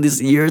going through in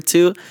this year or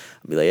two?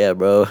 I'd be like, yeah,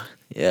 bro.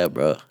 Yeah,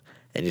 bro.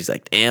 And he's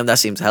like, damn, that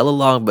seems hella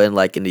long, but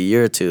in a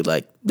year or two,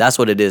 like, that's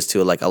what it is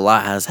too. Like, a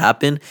lot has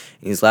happened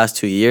in these last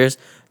 2 years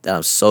that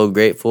I'm so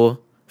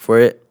grateful for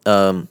it,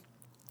 to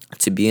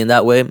be in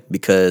that way,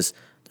 because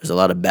there's a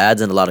lot of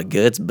bads and a lot of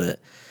goods, but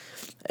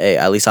hey,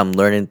 at least I'm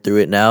learning through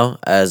it now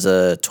as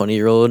a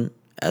 20-year-old,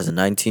 as a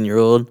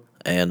 19-year-old,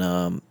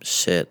 and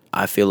shit,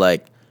 I feel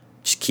like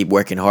just keep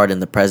working hard in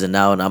the present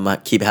now, and I'm gonna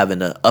keep having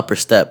the upper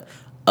step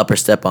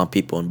on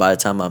people, and by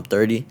the time I'm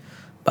 30,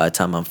 by the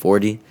time I'm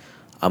 40,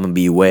 I'm gonna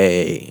be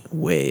way,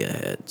 way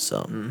ahead.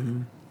 So,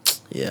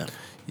 yeah.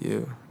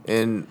 Yeah.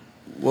 And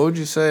what would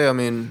you say, I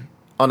mean,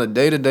 on a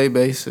day-to-day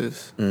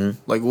basis,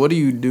 like, what do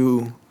you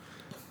do,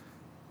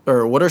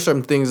 or what are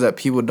some things that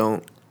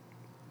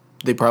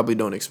they probably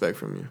don't expect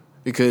from you?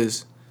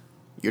 Because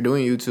you're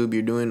doing YouTube,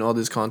 you're doing all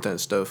this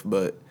content stuff,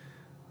 but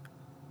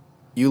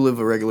you live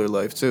a regular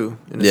life too,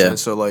 in a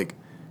sense. So, like,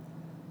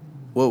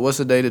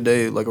 what's a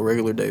day-to-day, like a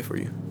regular day for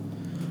you?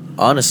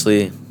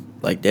 Honestly,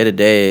 like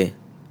day-to-day,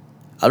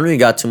 I don't really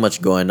got too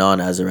much going on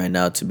as of right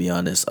now, to be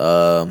honest.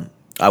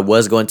 I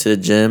was going to the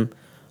gym.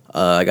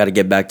 I got to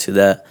get back to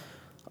that.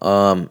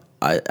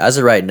 As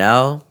of right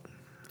now,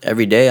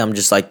 every day I'm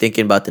just like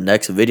thinking about the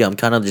next video. I'm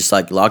kind of just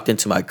like locked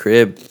into my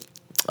crib,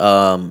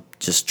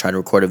 just trying to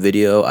record a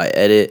video. I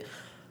edit,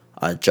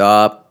 I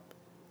drop.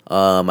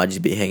 I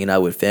just be hanging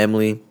out with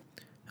family.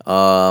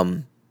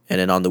 And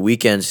then on the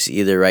weekends,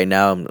 either right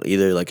now I'm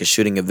either like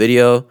shooting a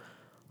video,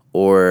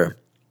 or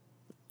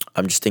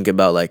I'm just thinking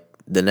about like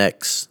the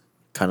next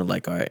kind of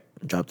like, all right,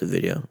 drop the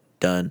video,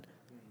 done,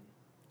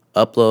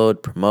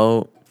 upload,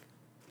 promote,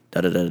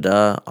 on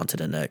to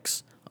the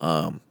next.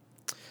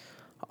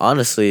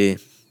 Honestly,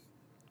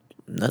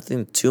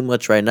 nothing too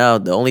much right now.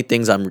 The only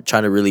things I'm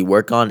trying to really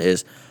work on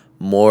is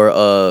more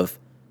of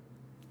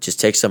just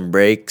take some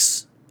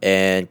breaks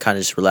and kind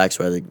of just relax,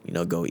 whether,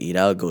 go eat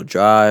out, go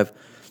drive.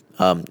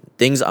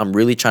 Things I'm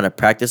really trying to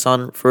practice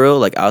on for real,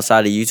 like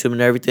outside of YouTube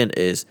and everything,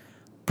 is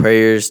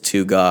prayers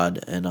to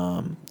God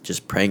and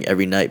just praying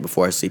every night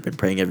before I sleep and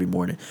praying every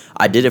morning.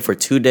 I did it for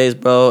 2 days,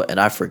 bro, and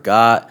I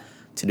forgot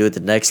to do it the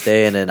next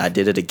day, and then I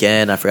did it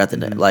again. I forgot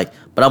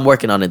but I'm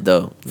working on it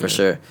though for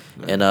sure,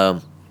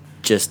 and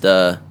just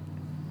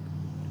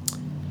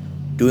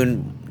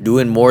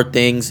doing more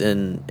things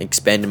and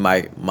expanding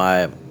my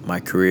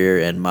career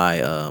and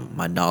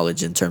my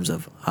knowledge in terms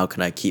of how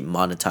can I keep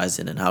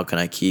monetizing and how can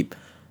I keep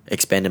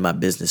expanding my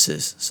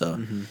businesses.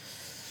 So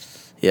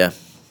yeah.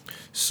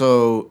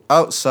 So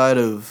outside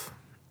of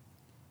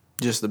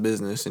just the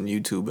business and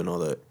YouTube and all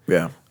that,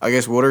 Yeah. I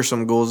guess what are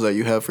some goals that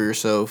you have for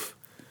yourself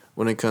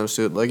when it comes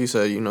to, like you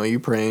said, you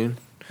praying,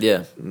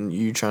 Yeah. and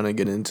you trying to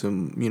get into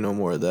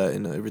more of that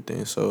and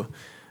everything. So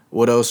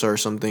what else are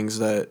some things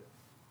that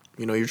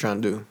you're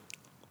trying to do?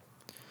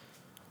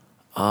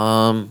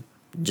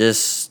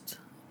 Just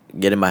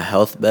getting my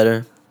health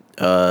better.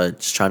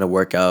 Just trying to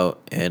work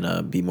out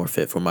and be more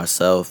fit for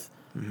myself.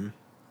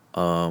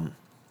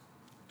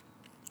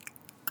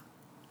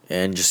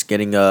 And just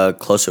getting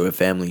closer with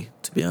family,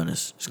 to be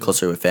honest. Just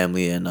closer with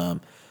family and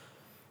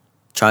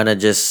trying to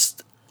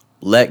just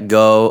let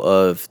go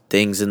of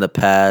things in the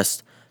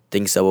past,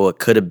 things that what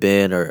could have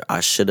been or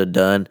I should have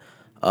done,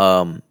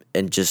 and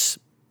just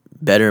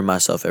bettering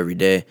myself every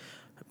day,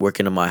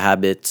 working on my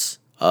habits.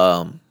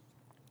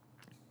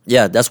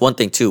 Yeah, that's one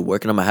thing too,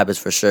 working on my habits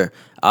for sure.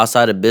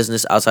 Outside of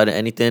business, outside of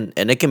anything,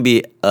 and it can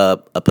be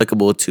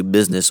applicable to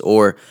business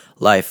or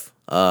life,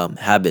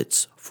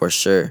 habits for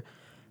sure.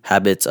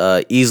 Habits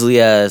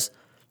easily as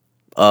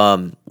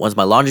once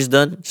my laundry's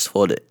done, just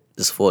fold it.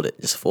 Just fold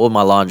it. Just fold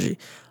my laundry.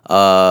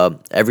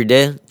 Every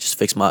day, just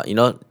fix my,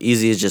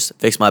 easy as just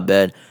fix my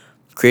bed.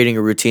 Creating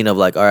a routine of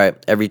like, all right,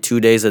 every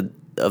 2 days of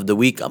the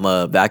week, I'm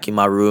going to vacuum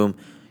my room,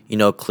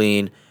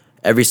 clean.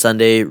 Every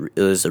Sunday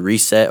is a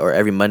reset, or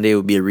every Monday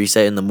would be a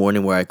reset in the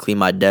morning where I clean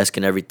my desk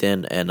and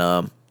everything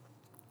and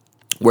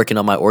working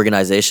on my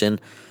organization.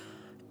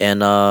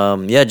 And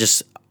yeah,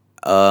 just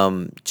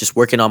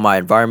working on my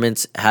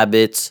environments,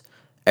 habits,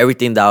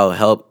 everything that will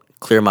help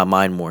clear my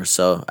mind more.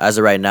 So as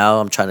of right now,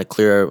 I'm trying to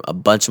clear a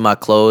bunch of my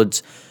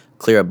clothes,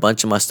 clear a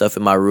bunch of my stuff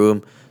in my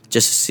room,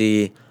 just to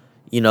see,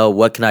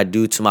 what can I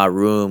do to my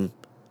room,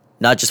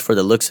 not just for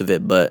the looks of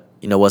it, but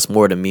what's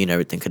more to me and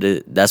everything.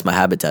 Cause that's my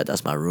habitat,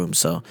 that's my room.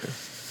 So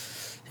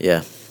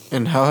yeah.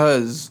 And how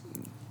has,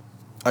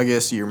 I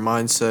guess, your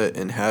mindset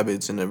and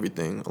habits and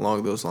everything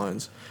along those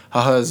lines,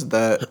 how has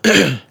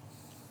that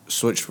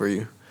switched for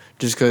you?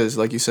 Just because,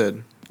 like you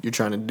said, you're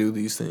trying to do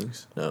these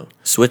things now.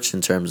 Switch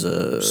in terms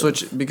of...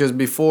 Switch, because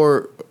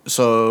before,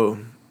 so,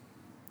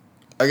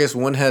 I guess,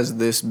 when has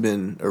this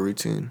been a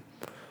routine?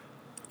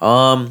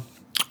 I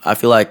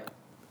feel like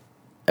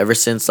ever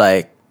since,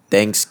 like,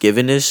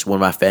 Thanksgiving-ish,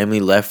 when my family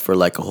left for,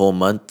 like, a whole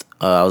month,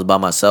 I was by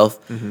myself.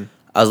 Mm-hmm.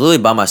 I was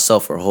literally by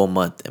myself for a whole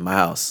month in my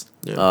house.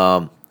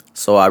 Yeah.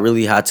 So I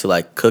really had to,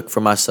 like, cook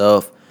for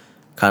myself,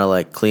 kind of,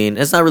 like, clean.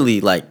 It's not really,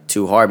 like,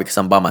 too hard because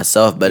I'm by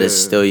myself, but it's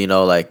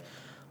still, like...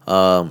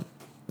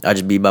 I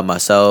just be by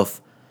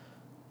myself,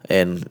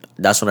 and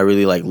that's when I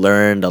really like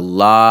learned a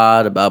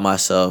lot about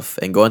myself.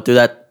 And going through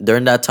that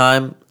during that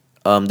time,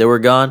 they were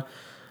gone.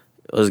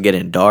 It was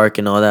getting dark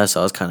and all that, so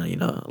I was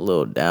kind of a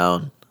little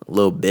down, a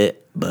little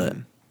bit. But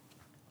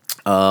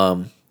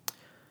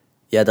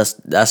yeah,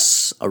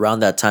 that's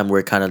around that time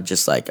where it kind of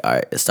just like, all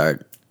right, it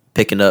started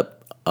picking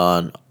up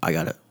on I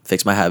gotta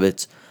fix my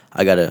habits,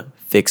 I gotta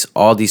fix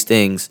all these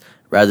things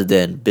rather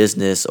than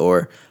business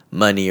or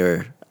money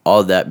or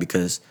all that,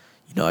 because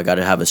I got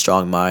to have a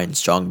strong mind,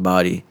 strong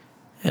body,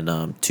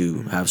 and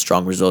to have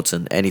strong results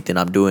in anything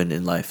I'm doing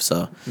in life.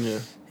 So,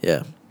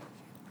 yeah.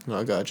 No,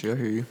 I got you. I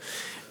hear you.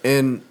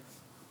 And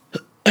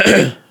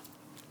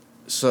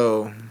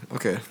so,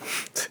 okay.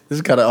 This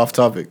is kind of off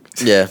topic.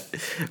 Yeah.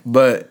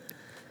 But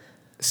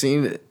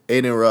seeing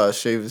Aiden Ross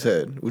shave his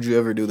head, would you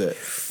ever do that?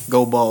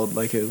 Go bald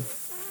like him?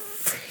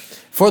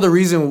 For the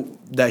reason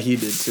that he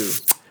did, too.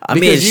 I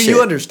mean, because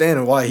you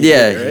understand why he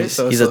did it,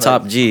 right? He's a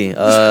top G.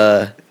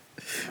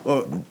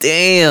 Well,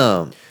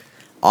 damn.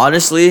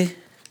 Honestly,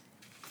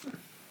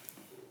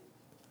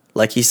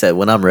 like he said,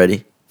 when I'm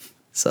ready.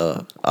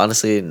 So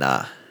honestly,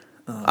 nah.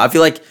 I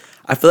feel like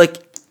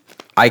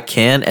I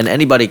can, and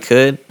anybody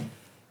could,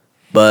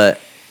 but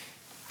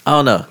I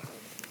don't know.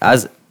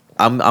 As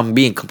I'm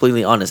being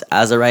completely honest.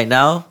 As of right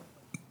now,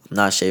 I'm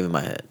not shaving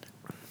my head.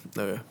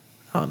 Okay.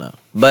 I don't know,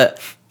 but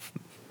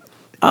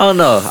I don't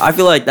know. I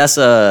feel like that's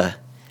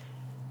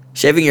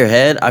shaving your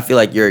head. I feel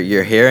like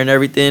your hair and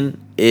everything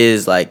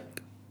is like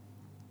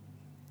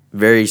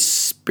very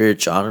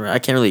spiritual. I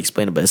can't really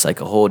explain it, but it's like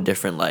a whole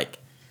different, like,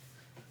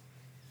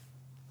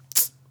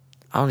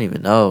 I don't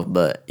even know,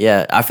 but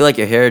yeah, I feel like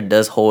your hair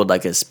does hold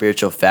like a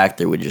spiritual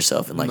factor with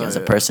yourself, and like as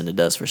a person, it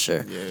does for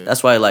sure. Yeah.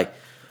 That's why, like,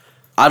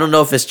 I don't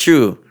know if it's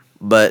true,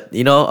 but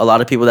a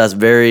lot of people that's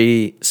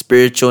very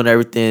spiritual and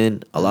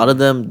everything, a lot of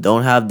them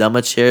don't have that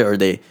much hair, or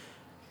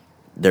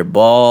they're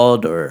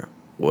bald or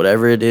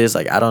whatever it is.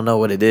 Like, I don't know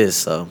what it is,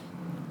 so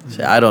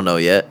I don't know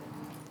yet.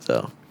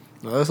 So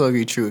no, that's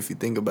actually true if you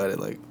think about it.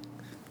 Like,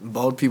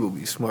 bald people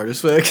be smart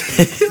as fuck.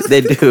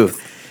 They do.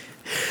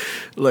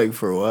 Like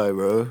for why,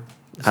 bro?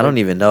 I don't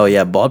even know.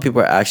 Yeah, bald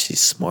people are actually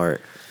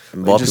smart.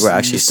 And bald people are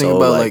actually just think so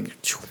about like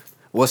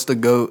what's the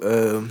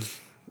GOAT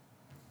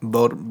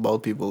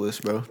bald people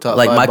list, bro? Top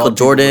like five Michael bald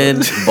people,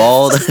 Jordan, bro.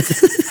 bald.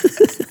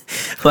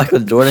 Michael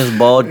Jordan's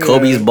bald. Yeah.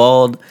 Kobe's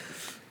bald.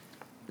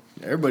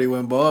 Everybody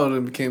went bald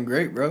and became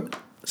great, bro.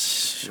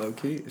 Low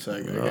key.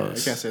 Sorry, I can't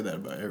say that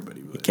about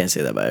everybody. But. You can't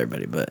say that about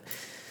everybody, but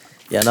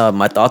yeah, no.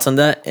 My thoughts on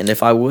that, and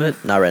if I would,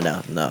 not right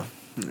now, no.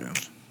 Yeah.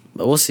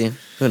 But we'll see.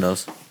 Who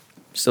knows?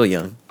 Still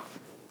young.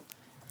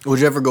 Would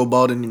you ever go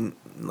bald in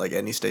like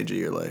any stage of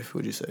your life?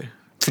 Would you say?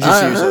 Could you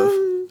see yourself?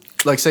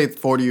 Like say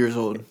 40 years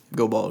old,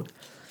 go bald.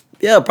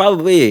 Yeah,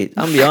 probably.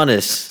 I'm gonna be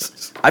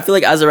honest. I feel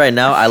like as of right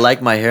now, I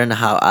like my hair and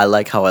how I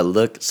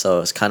look.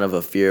 So it's kind of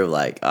a fear of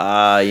like,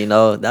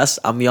 that's.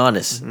 I'm be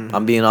honest. Mm-hmm.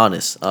 I'm being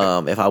honest.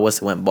 If I was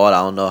to went bald,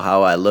 I don't know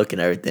how I look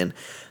and everything.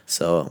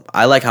 So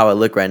I like how I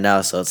look right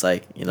now. So it's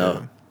like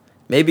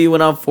maybe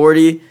when I'm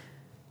 40,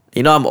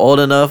 I'm old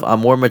enough.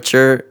 I'm more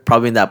mature.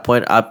 Probably in that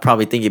point, I'm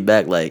probably thinking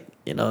back like,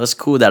 it's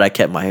cool that I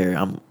kept my hair.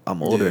 I'm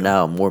older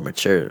now. I'm more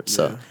mature.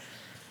 So,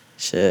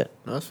 shit.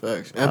 That's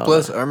facts. And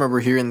plus, I remember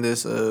hearing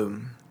this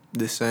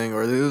this saying,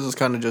 or it was just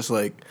kind of just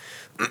like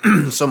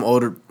some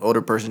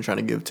older person trying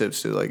to give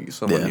tips to like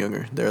someone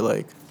younger. They're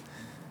like,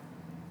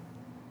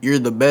 "You're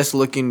the best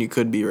looking you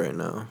could be right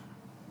now,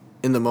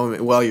 in the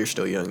moment while you're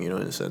still young." In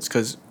a sense,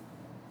 because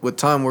with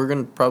time we're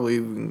gonna probably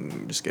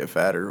just get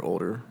fatter,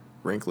 older,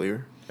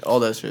 wrinklier, all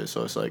that shit.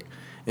 So it's like.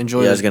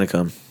 Enjoy. Yeah, it's gonna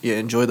come. Yeah,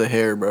 enjoy the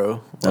hair,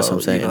 bro. That's what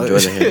I'm saying. Enjoy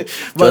the hair.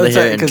 Enjoy the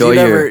hair. Enjoy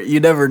you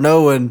never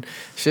know when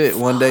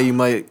one day you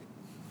might.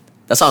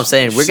 That's what I'm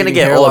saying. We're gonna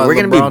get old. We're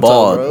gonna be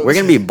bald. We're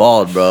gonna be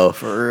bald, bro.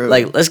 For real.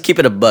 Like, let's keep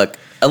it a buck.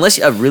 Unless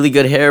you have really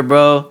good hair,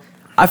 bro.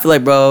 I feel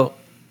like, bro,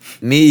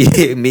 me,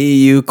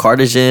 you,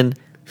 Cardigan.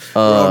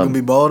 We're all gonna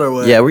be bald or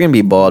what? Yeah, we're gonna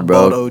be bald,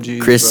 bro. Bald OGs,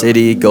 Chris bro.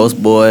 City,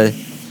 Ghost Boy.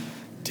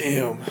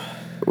 Damn.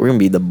 We're gonna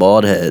be the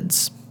bald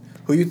heads.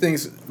 Who you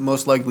think's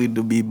most likely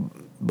to be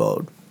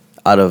bald?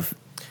 Out of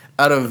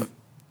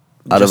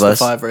just us?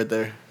 the 5 right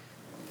there.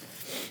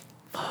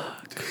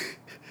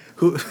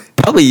 Who?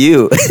 Probably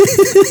you.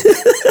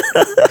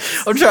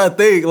 I'm trying to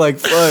think. Like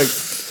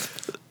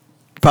fuck.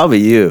 Probably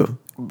you,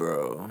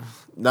 bro.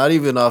 Not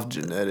even off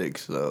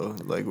genetics though.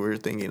 Like we're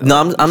thinking.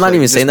 No, I'm not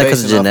even saying that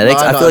because of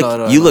genetics. I feel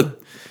like you look.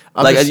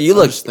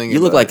 You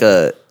look like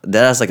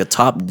that's like a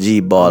top G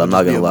bald. I'm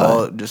not gonna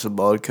lie. Just a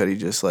bald cutty,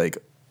 just like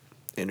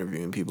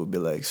interviewing people, be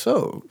like,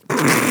 so.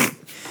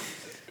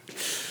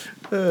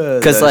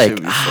 Because I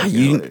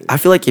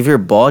feel like if you're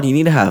bald, you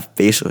need to have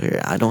facial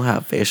hair. I don't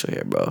have facial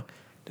hair, bro.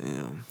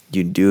 Damn.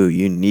 You do.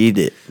 You need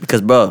it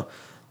because, bro,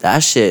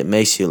 that shit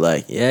makes you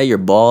like, yeah, you're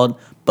bald,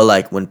 but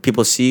like when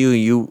people see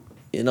you,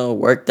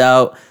 worked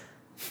out.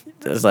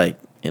 It's like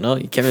you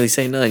can't really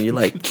say nothing. You're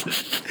like,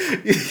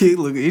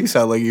 you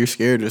sound like you're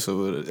scared or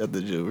something at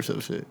the gym or some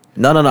shit.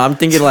 No. I'm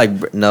thinking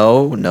like,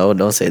 no,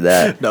 don't say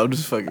that. No, I'm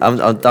just fucking.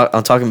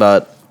 I'm talking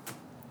about.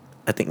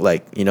 I think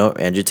like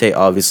Andrew Tate,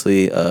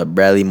 obviously,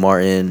 Bradley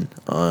Martin,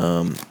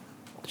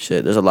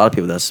 shit. There's a lot of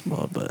people that's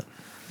bald, but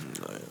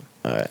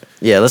all right,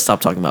 yeah. Let's stop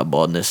talking about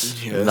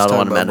baldness. Yeah, I don't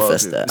want to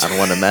manifest that. I don't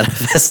want to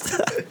manifest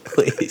that.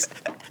 Please,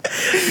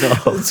 no.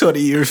 20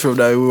 years from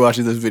now, we're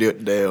watching this video.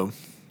 Damn,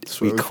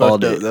 we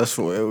called it. That's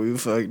where we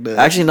fucked up.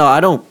 Actually, no.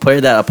 I don't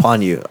put that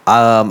upon you.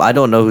 I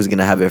don't know who's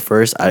gonna have it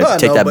first. I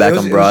take that back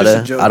on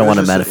Brada. I don't want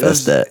to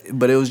manifest that.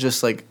 But it was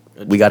just like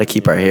we got to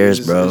keep our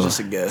hairs, bro. It was just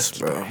a guess,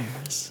 bro.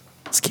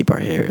 Let's keep our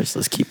hairs.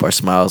 Let's keep our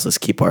smiles. Let's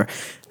keep our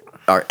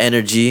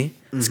energy.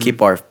 Let's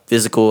keep our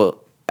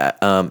physical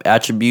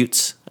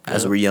attributes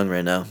as we're young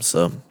right now.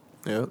 So,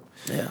 yeah.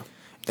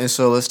 And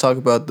so let's talk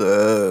about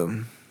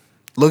the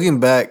looking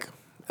back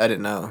at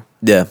it now.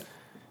 Yeah.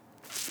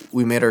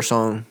 We made our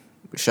song,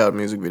 we shot a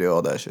music video,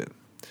 all that shit.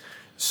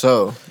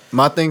 So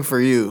my thing for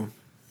you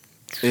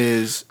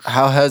is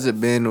how has it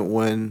been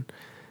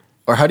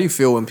or how do you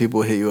feel when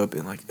people hit you up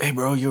and like, hey,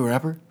 bro, you a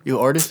rapper? You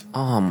an artist?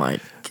 Oh my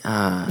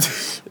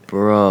gosh,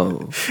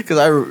 bro.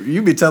 Because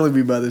you be telling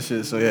me about this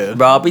shit, so yeah.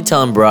 Bro, I'll be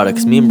telling Brada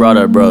because me and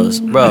Brada are bros.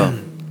 Bro,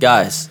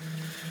 guys,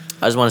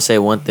 I just want to say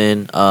one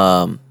thing.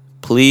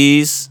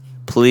 Please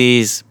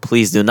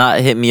do not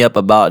hit me up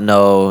about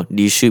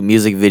do you shoot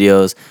music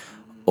videos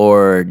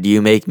or do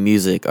you make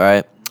music, all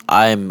right?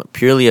 I'm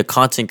purely a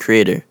content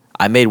creator.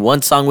 I made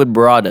one song with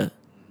Brada.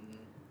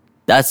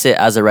 That's it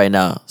as of right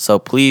now. So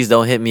please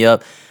don't hit me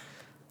up.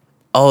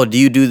 Oh, do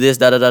you do this?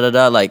 Da.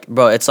 Like,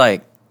 bro, it's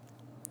like,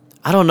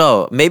 I don't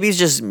know. Maybe it's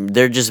just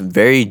they're just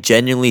very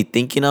genuinely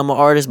thinking I'm an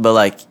artist. But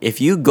like,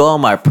 if you go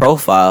on my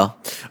profile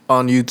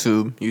on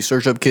YouTube, you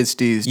search up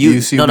KidSteez.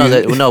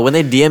 No. When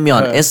they DM me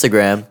on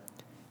Instagram,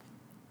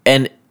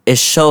 and it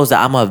shows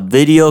that I'm a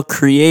video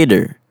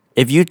creator.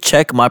 If you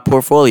check my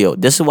portfolio,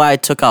 this is why I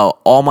took out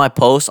all my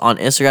posts on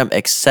Instagram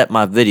except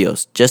my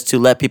videos, just to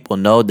let people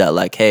know that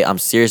like, hey, I'm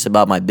serious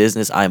about my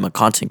business. I am a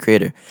content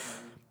creator.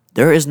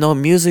 There is no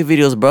music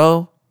videos,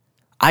 bro.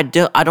 I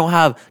don't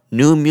have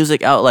new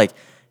music out. Like,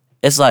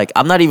 it's like,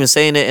 I'm not even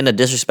saying it in a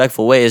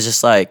disrespectful way. It's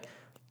just like,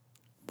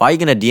 why are you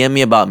gonna DM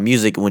me about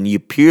music when you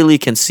purely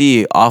can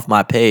see off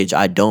my page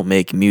I don't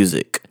make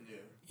music?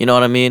 You know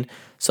what I mean?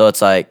 So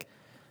it's like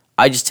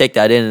I just take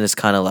that in and it's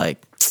kind of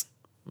like,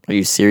 are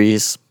you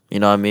serious? You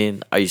know what I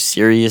mean? Are you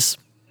serious?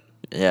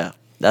 Yeah,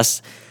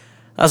 that's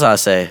what I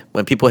say.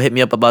 When people hit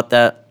me up about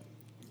that,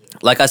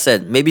 like I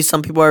said, maybe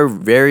some people are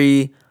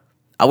very,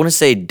 I wouldn't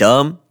say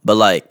dumb, but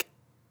like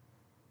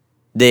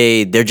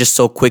they're just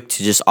so quick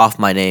to just off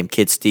my name,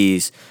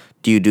 KidSteez.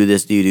 Do you do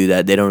this? Do you do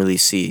that? They don't really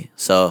see.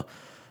 So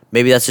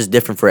maybe that's just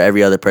different for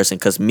every other person.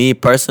 Cause me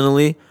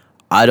personally,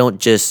 I don't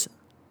just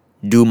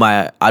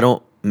I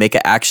don't make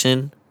an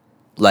action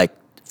like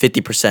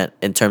 50%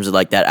 in terms of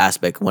like that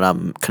aspect when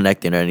I'm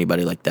connecting or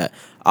anybody like that.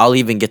 I'll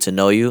even get to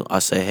know you.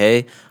 I'll say,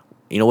 hey,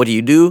 what do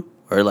you do?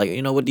 Or like,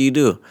 what do you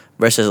do?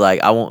 Versus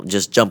like, I won't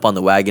just jump on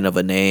the wagon of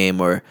a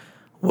name or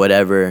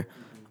whatever,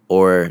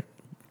 or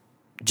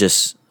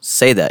just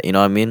say that. You know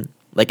what I mean?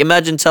 Like,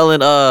 imagine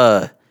telling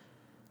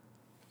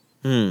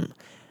imagine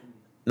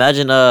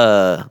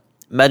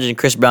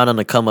Chris Brown on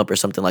the come up or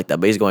something like that,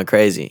 but he's going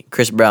crazy.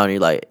 Chris Brown, you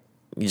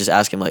just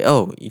ask him like,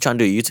 oh, you trying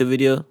to do a YouTube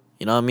video?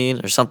 You know what I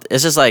mean? Or something.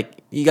 It's just like,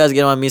 you guys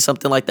get on me,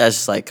 something like that. It's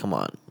just like, come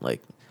on.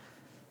 Like,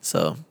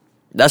 so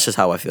that's just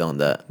how I feel on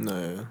that. No,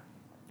 yeah.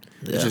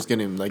 Yeah. It's just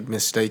getting like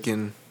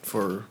mistaken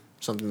for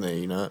something that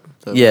you're not.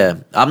 Yeah.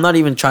 I'm not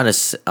even trying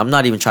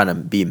to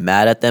be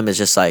mad at them. It's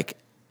just like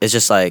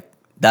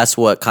that's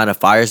what kind of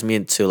fires me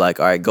into like,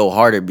 all right, go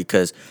harder,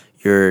 because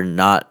you're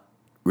not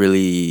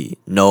really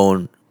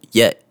known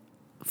yet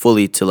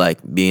fully to like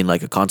being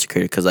like a content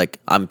creator. Because like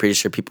I'm pretty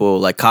sure people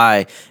like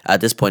Kai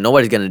at this point,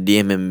 nobody's gonna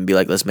DM him and be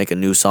like, let's make a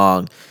new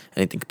song,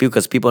 anything,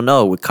 because people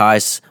know with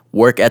Kai's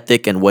work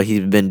ethic and what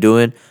he's been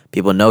doing,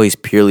 people know he's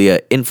purely an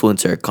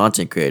influencer, a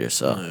content creator.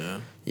 So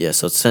yeah,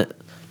 so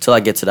till I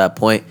get to that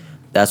point,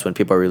 that's when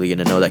people are really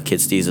gonna know that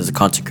KidSteez is a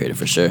content creator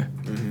for sure.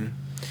 Mm-hmm.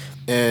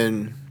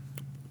 And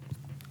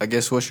I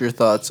guess what's your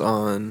thoughts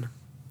on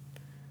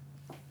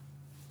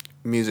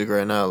music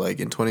right now? Like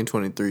in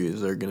 2023,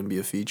 is there gonna be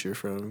a feature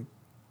from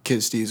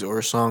KidSteez or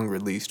a song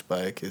released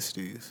by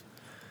KidSteez?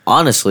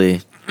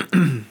 Honestly,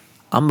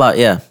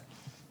 I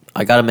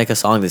gotta make a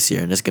song this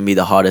year, and it's gonna be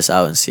the hottest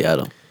out in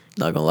Seattle.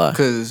 Not gonna lie.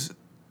 Cause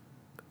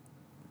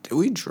did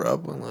we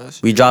drop one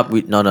last year? We dropped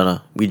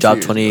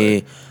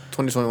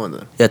 2021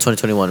 then. Yeah,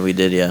 2021 we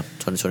did,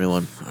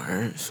 2021.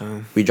 Alright,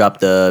 so We dropped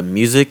the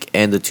music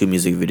and the 2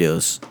 music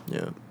videos.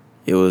 Yeah.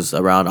 It was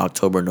around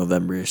October,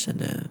 November-ish, and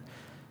then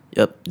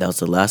that was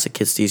the last of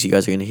KidSteez you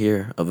guys are gonna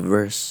hear of a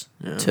verse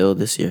till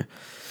this year.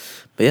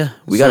 But yeah,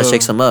 we gotta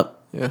shake some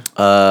up. Yeah.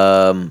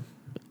 To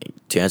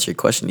answer your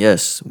question,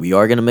 yes, we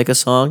are gonna make a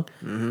song.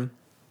 Mm-hmm.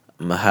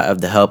 I'm gonna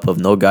have the help of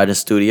No Guidance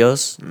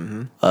Studios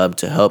Mm-hmm.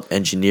 to help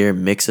engineer,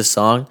 mix a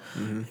song,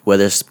 Mm-hmm.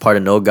 whether it's part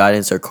of No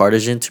Guidance or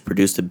Cardigan to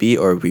produce the beat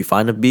or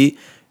refine the beat.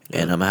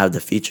 And I'm gonna have the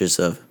features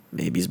of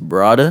maybe it's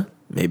Barada,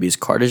 maybe it's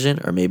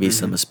Cardigan, or maybe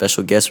some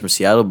special guests from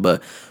Seattle.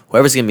 But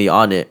whoever's gonna be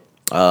on it,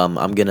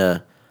 I'm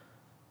gonna,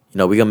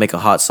 we're gonna make a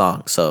hot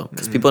song. So,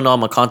 because people know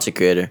I'm a content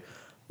creator,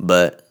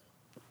 but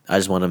I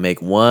just want to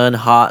make one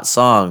hot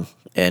song,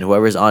 and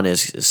whoever's on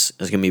it is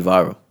gonna be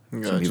viral.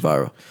 It's gonna be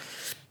viral.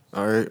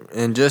 All right,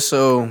 and just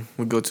so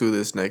we go to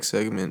this next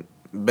segment,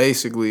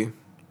 basically,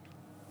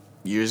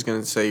 you're just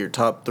gonna say your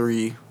top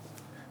 3,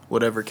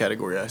 whatever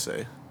category I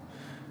say.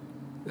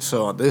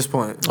 So at this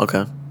point,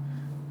 Okay.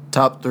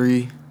 top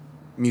 3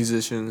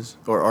 musicians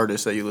or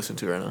artists that you listen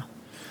to right now,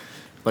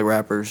 like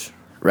rappers,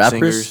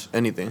 singers,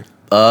 anything.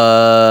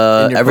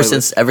 Ever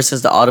since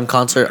the Autumn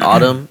concert,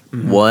 Autumn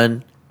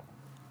one.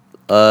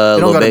 You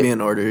don't gotta be in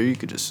order. You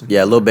could just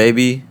Lil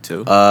Baby.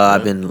 2.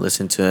 I've been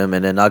listening to him,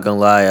 and then not gonna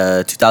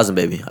lie, 2000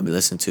 Baby. I've been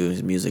listening to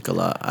his music a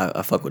lot.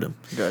 I fuck with him.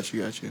 Got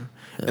you. Yeah.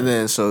 And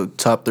then so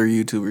top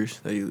 3 YouTubers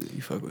that you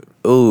fuck with.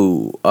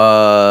 Ooh,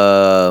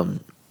 I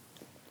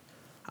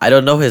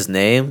don't know his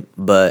name,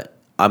 but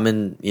I'm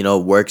in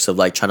works of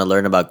like trying to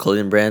learn about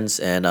clothing brands,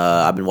 and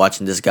I've been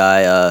watching this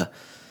guy.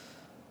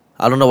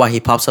 I don't know why he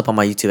pops up on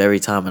my YouTube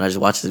every time, and I just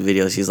watch his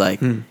videos. He's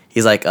like,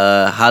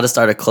 how to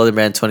start a clothing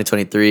brand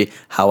 2023,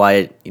 how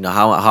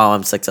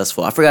I'm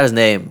successful. I forgot his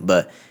name,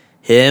 but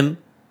him,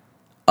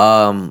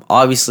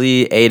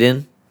 obviously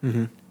Aiden.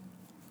 Mm-hmm.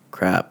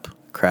 Crap.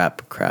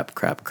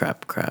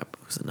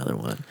 Who's another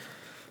one?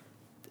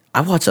 I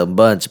watch a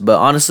bunch, but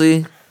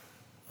honestly,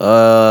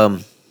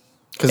 AMP.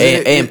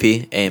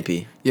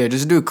 Yeah,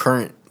 just do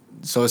current.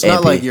 So it's AMP.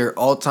 not like your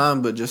all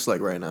time, but just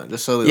like right now,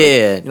 just so that,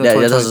 Yeah,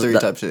 2023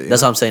 type shit.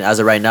 That's what I'm saying. As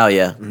of right now,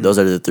 those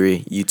are the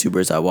 3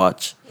 YouTubers I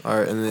watch. All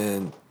right, and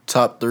then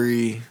top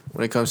 3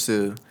 when it comes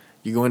to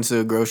you go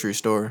into a grocery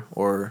store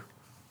or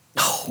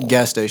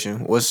gas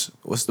station. What's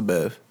the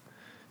bev?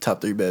 Top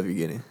 3 bev you're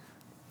getting,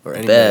 or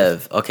any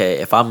Bev.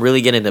 Okay, if I'm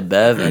really getting the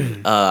Bev,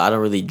 and I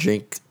don't really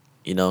drink,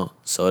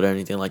 soda or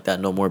anything like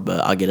that no more.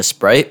 But I'll get a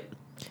Sprite.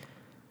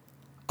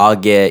 I'll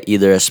get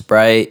either a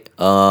Sprite.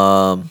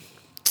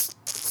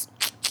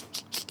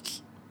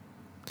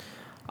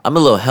 I'm a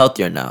little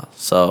healthier now,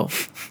 so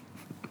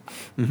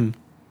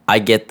I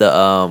get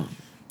the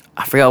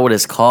I forgot what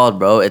it's called,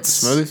 bro.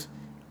 It's smoothies.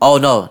 Oh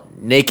no,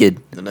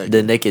 Naked. The Naked.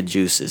 The Naked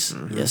juices.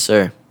 Yes,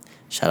 sir.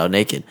 Shout out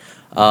Naked.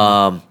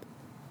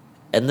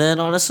 And then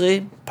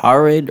honestly,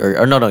 Powerade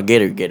or no,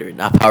 Gatorade,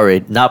 not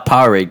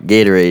Powerade,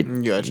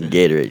 Gatorade. Gotcha.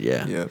 Gatorade,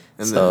 yeah. Yeah.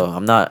 And So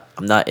then,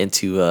 I'm not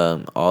into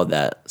all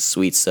that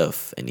sweet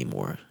stuff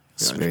anymore.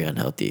 It's Gotcha. very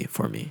unhealthy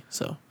for me.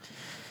 So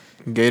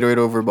Gatorade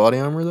over Body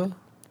Armor though.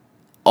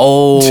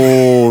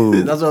 oh,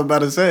 That's what I'm about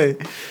to say.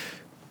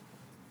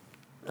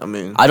 I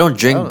mean, I don't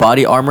drink I don't-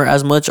 Body Armor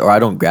as much, or I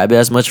don't grab it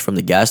as much from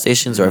the gas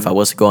stations, or if I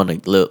was to go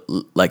on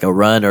like a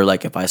run, or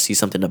like if I see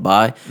something to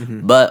buy.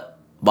 But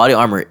Body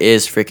Armor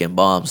is freaking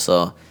bomb.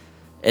 So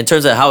in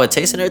terms of how it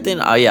tastes and everything,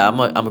 yeah, I'm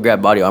gonna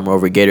grab Body Armor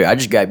over Gatorade. I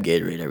just grab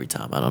Gatorade every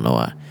time. I don't know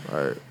why.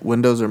 All right,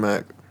 Windows or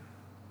Mac?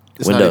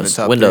 It's Windows. not even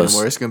top Windows. 3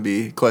 anymore. It's gonna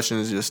be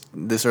questions just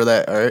this or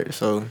that. All right,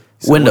 so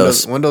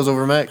Windows. Windows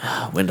over Mac.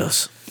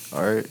 Windows.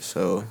 All right,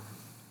 so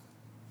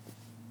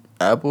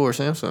Apple or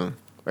Samsung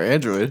or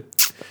Android?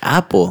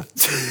 Apple.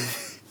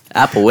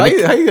 Apple.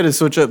 When How you gonna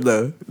switch up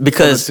though?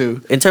 because From the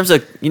two? in terms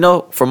of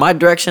for my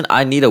direction,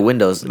 I need a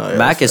Windows. No, yeah,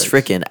 Mac is that's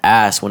facts. freaking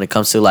ass when it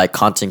comes to like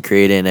content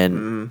creating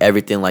and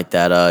everything like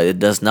that. It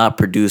does not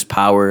produce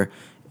power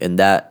in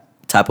that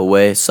type of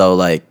way, so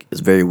like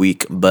it's very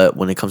weak. But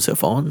when it comes to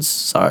phones,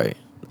 sorry,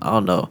 I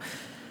don't know.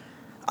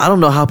 I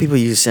don't know how people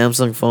use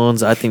Samsung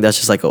phones. I think that's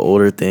just like an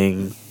older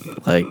thing.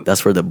 Like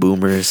that's for the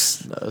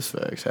boomers. No, that's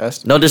facts. Has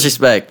to No be.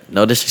 disrespect.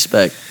 No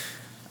disrespect.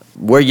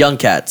 We're young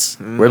cats.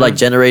 We're like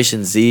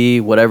Generation Z,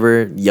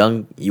 whatever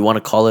young you want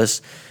to call us,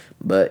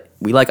 but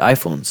we like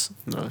iPhones.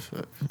 No, that's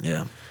facts.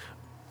 Yeah.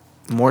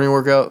 Morning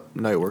workout,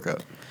 night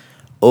workout.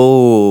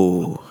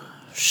 Oh,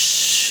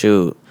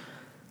 shoot.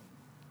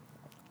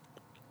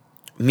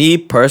 Me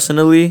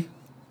personally,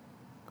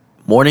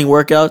 morning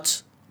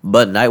workouts,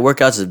 but night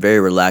workouts is very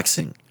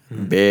relaxing.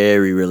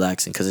 Very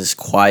relaxing because it's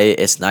quiet.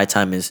 It's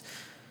nighttime is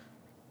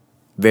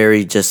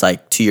very just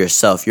like to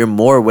yourself. You're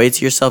more away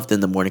to yourself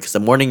than the morning because the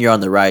morning you're on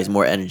the rise,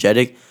 more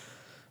energetic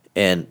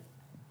and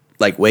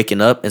like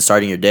waking up and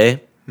starting your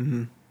day.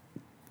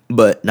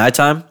 But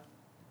nighttime,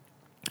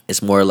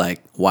 it's more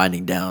like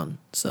winding down.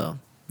 So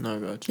No, I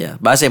got you. yeah,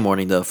 but I say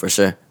morning though for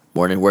sure.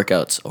 Morning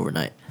workouts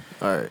overnight.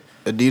 All right,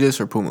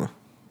 Adidas or Puma?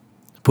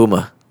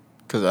 Puma,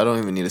 Because I don't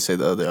even need to say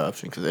the other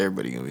option because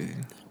everybody gonna be.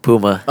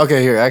 Puma,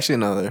 Okay, here actually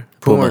another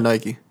Puma Puma. or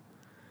Nike.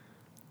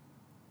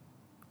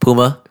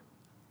 Puma.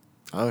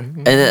 Oh,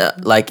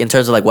 And like in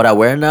terms of like what I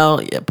wear now,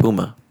 yeah,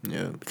 Puma.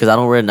 yeah. Because I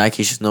don't wear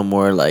Nike shoes no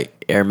more.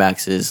 Like Air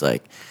Maxes,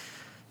 like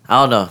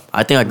I don't know.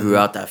 I think I grew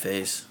out that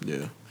phase.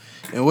 Yeah.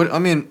 And what I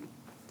mean,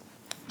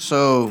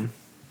 so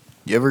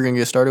you ever gonna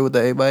get started with the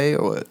 8x8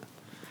 or what?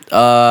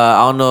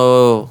 I don't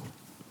know.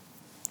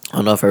 I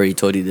don't know if I already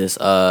told you this.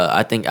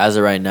 I think as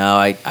of right now,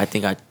 I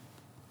think I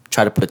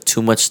try to put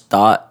too much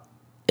thought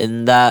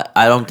in that.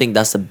 I don't think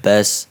that's the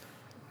best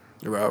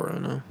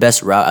Right now.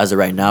 route as of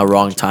right now.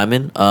 Wrong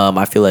timing.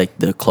 I feel like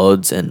the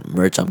clothes and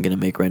merch I'm gonna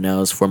make right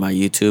now is for my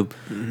YouTube,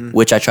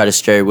 which I try to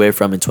stray away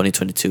from in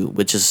 2022,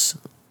 which is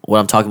what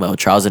I'm talking about.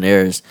 Trials and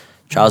errors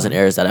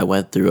that I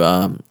went through.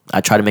 I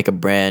try to make a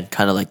brand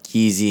kind of like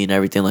Yeezy and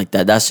everything like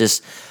that. That's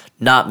just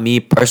not me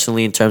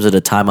personally in terms of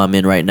the time I'm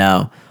in right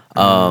now.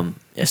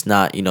 It's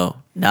not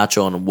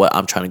natural on what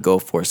I'm trying to go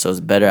for. So it's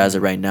better as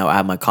of right now. I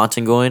have my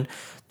content going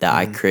that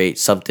I create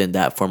something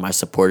that for my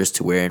supporters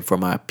to wear and for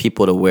my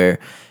people to wear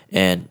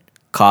and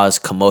cause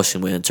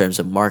commotion with in terms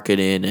of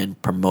marketing and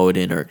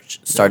promoting or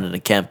starting a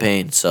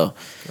campaign. So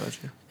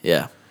Gotcha.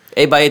 yeah,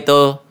 8x8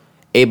 though.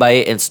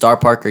 8x8 and Star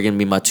Park are gonna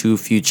be my two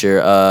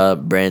future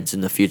brands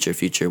in the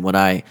future. When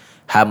I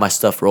have my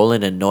stuff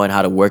rolling and knowing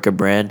how to work a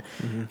brand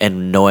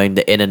and knowing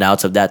the in and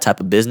outs of that type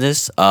of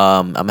business,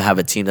 I'm gonna have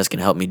a team that's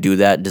gonna help me do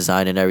that,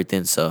 design and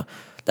everything. So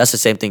that's the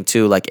same thing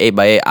too. Like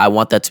 8x8, I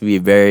want that to be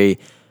very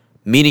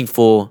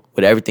meaningful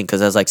with everything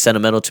because that's like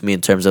sentimental to me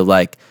in terms of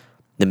like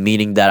the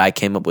meaning that I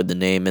came up with the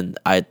name, and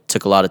I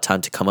took a lot of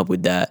time to come up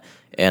with that,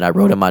 and I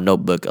wrote in my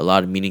notebook a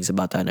lot of meanings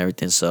about that and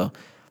everything. So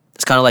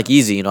it's kind of like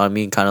Yeezy, you know what I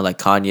mean? Kind of like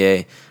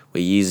Kanye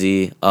with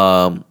Yeezy,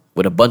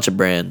 with a bunch of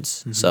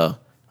brands. So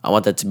I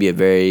want that to be a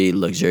very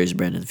luxurious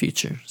brand in the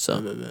future.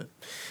 So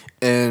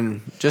And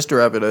just to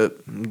wrap it up,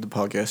 the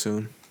podcast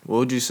soon. What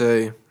would you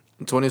say,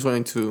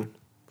 2022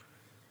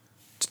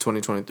 to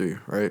 2023,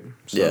 right?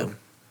 So Yeah.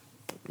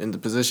 In the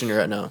position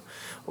you're at now,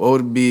 what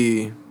would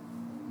be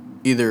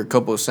either a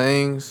couple of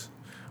sayings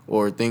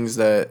or things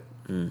that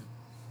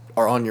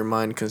are on your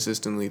mind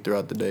consistently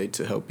throughout the day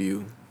to help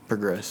you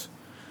progress?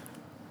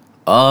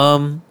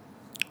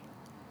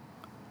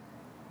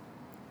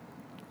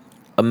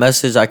 A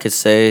message I could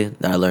say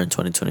that I learned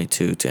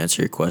 2022 to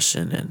answer your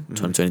question and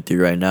 2023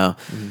 right now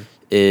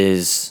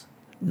is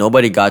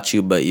nobody got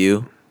you but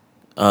you.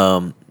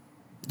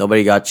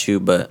 Nobody got you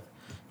but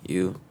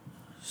you.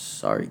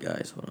 Sorry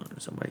guys, hold on.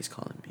 Somebody's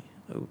calling me.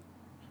 Oh,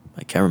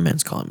 my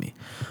cameraman's calling me.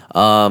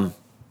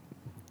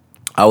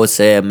 I would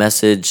say a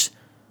message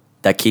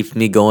that keeps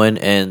me going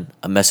and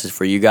a message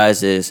for you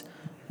guys is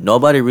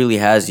nobody really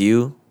has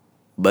you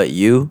but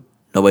you.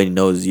 Nobody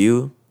knows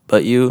you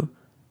but you.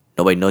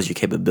 Nobody knows your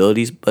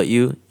capabilities but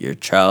you, your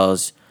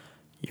trials,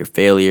 your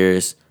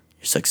failures,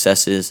 your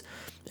successes.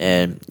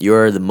 and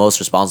you're the most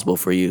responsible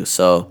for you.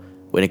 So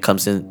when it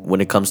comes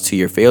to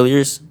your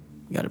failures,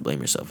 you got to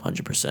blame yourself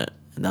 100%.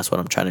 And that's what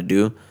I'm trying to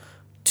do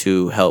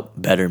to help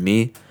better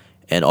me.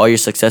 And all your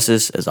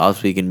successes is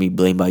obviously going to be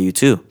blamed by you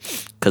too,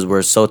 because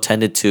we're so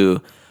tended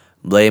to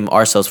blame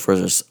ourselves for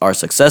our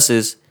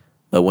successes,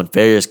 but when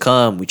failures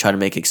come, we try to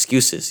make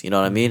excuses. You know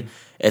what I mean?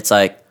 It's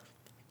like,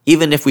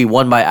 even if we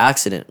won by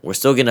accident, we're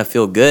still gonna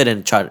feel good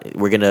and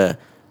we're gonna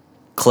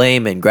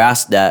claim and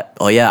grasp that,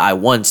 oh yeah, I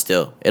won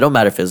still. It don't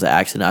matter if it was an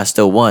accident, I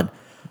still won.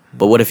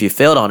 But what if you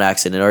failed on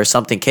accident, or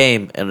something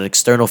came and an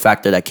external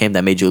factor that came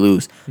that made you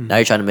lose? Now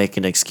you're trying to make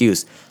an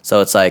excuse.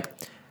 So it's like,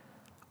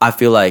 I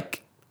feel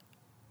like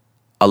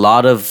a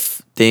lot of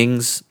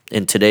things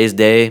in today's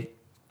day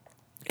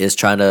is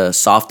trying to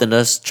soften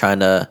us, trying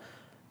to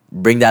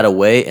bring that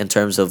away in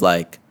terms of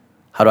like,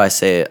 how do I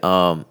say it?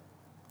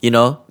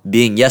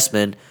 Being yes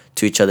men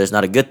to each other is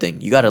not a good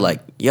thing. You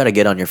gotta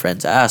get on your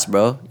friend's ass,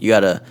 bro. You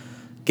gotta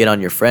get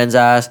on your friend's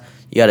ass.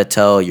 You gotta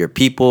tell your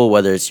people,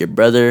 whether it's your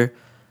brother,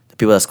 the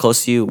people that's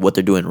close to you, what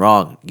they're doing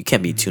wrong. You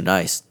can't be too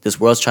nice. This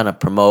world's trying to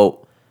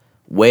promote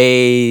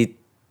way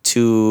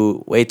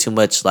too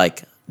much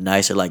like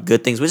nice or like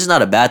good things, which is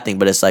not a bad thing,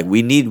 but it's like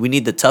we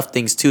need the tough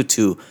things too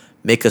to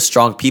make us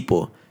strong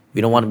people. We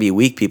don't want to be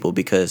weak people,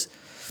 because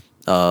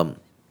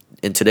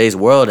in today's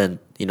world, and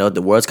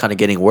the world's kind of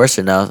getting worse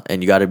now,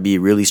 and you got to be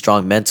really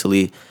strong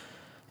mentally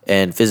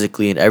and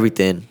physically and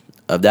everything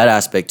of that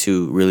aspect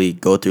to really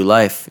go through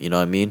life. You know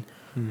what I mean?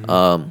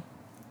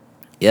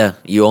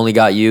 You only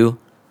got you.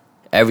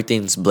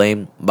 Everything's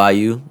blamed by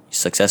you,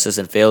 successes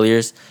and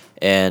failures,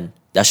 and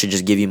that should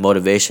just give you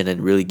motivation and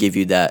really give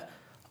you that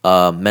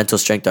mental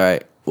strength. All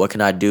right, what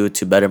can I do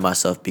to better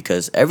myself?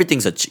 Because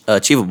everything's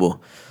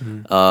achievable.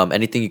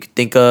 Anything you can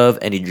think of,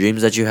 any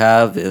dreams that you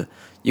have,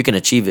 you can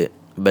achieve it.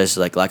 But it's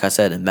like I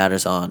said, it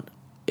matters on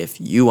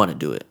if you want to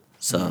do it.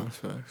 So,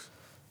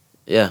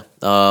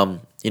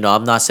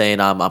 I'm not saying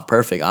I'm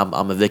perfect.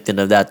 I'm a victim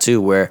of that too,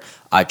 where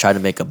I try to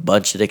make a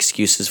bunch of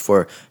excuses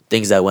for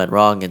things that went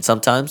wrong. And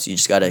sometimes you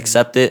just got to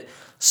accept it,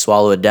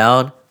 swallow it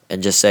down,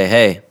 and just say,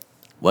 hey,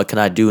 what can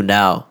I do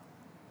now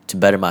to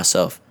better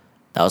myself?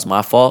 That was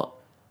my fault.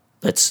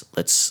 Let's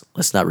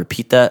not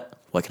repeat that.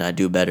 What can I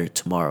do better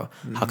tomorrow?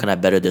 How can I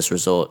better this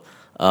result?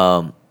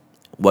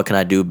 What can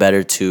I do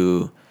better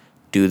to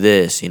do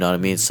this? You know what I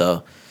mean?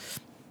 So,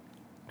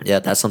 yeah,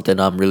 that's something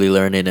I'm really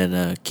learning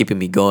and keeping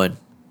me going.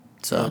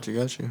 So,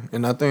 got you.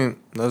 And I think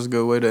that's a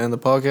good way to end the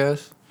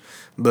podcast.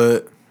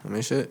 But, I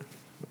mean, shit,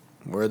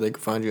 where they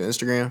can find you,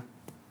 Instagram,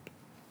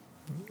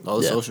 all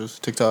the socials,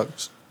 TikTok,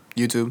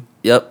 YouTube.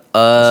 Yep.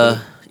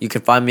 You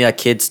can find me at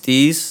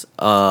KidSteez.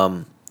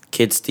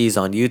 KidSteez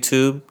on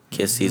YouTube,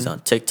 KidSteez on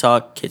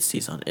TikTok,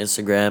 KidSteez on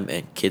Instagram,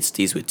 and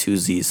KidSteez with 2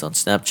 Z's on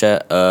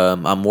Snapchat.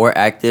 I'm more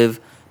active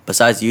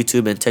besides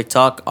YouTube and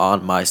TikTok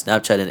on my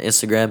Snapchat and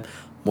Instagram.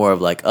 More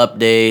of like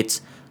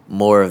updates,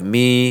 more of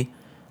me.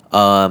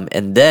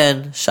 And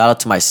then shout out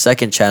to my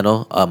second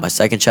channel on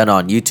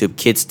YouTube,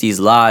 KidSteez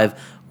Live,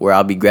 where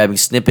I'll be grabbing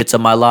snippets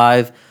of my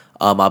live.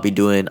 I'll be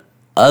doing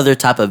other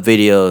type of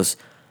videos,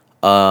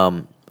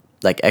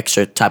 like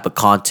extra type of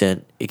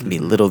content. It can be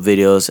little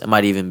videos. It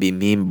might even be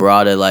me and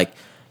Brada like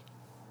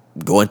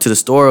going to the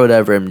store or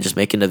whatever and just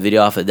making a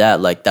video off of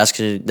that. Like that's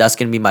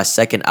gonna be my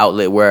second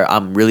outlet where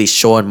I'm really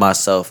showing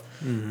myself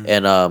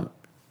and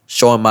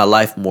showing my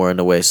life more in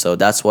a way. So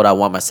that's what I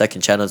want my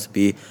second channel to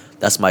be.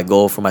 That's my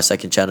goal for my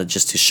second channel,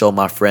 just to show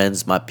my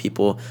friends, my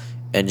people,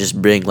 and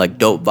just bring like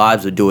dope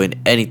vibes of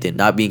doing anything,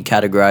 not being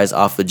categorized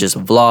off of just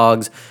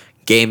vlogs,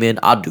 gaming.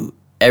 I'll do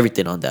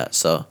everything on that.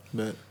 So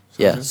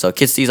yeah, so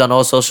KidSteez on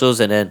all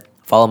socials, and then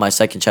follow my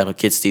second channel,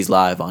 KidSteez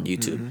Live on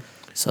YouTube.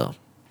 So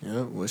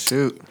yeah, well,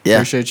 shoot. Yeah.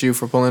 Appreciate you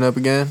for pulling up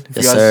again.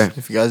 Sir.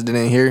 If you guys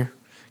didn't hear,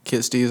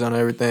 KidSteez on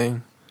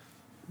everything,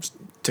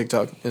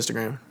 TikTok,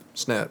 Instagram,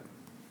 Snap,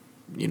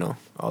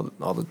 all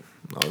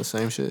the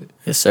same shit.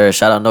 Yes, sir.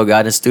 Shout out No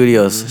Guidance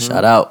Studios.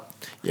 Shout out.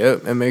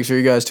 Yep, and make sure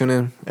you guys tune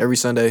in every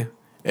Sunday,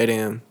 8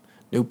 a.m.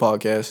 New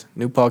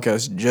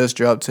podcast just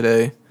dropped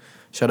today.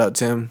 Shout out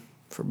Tim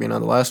for being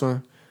on the last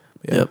one.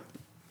 Yeah. Yep.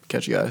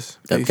 Catch you guys.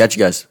 Yep. Catch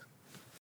you guys.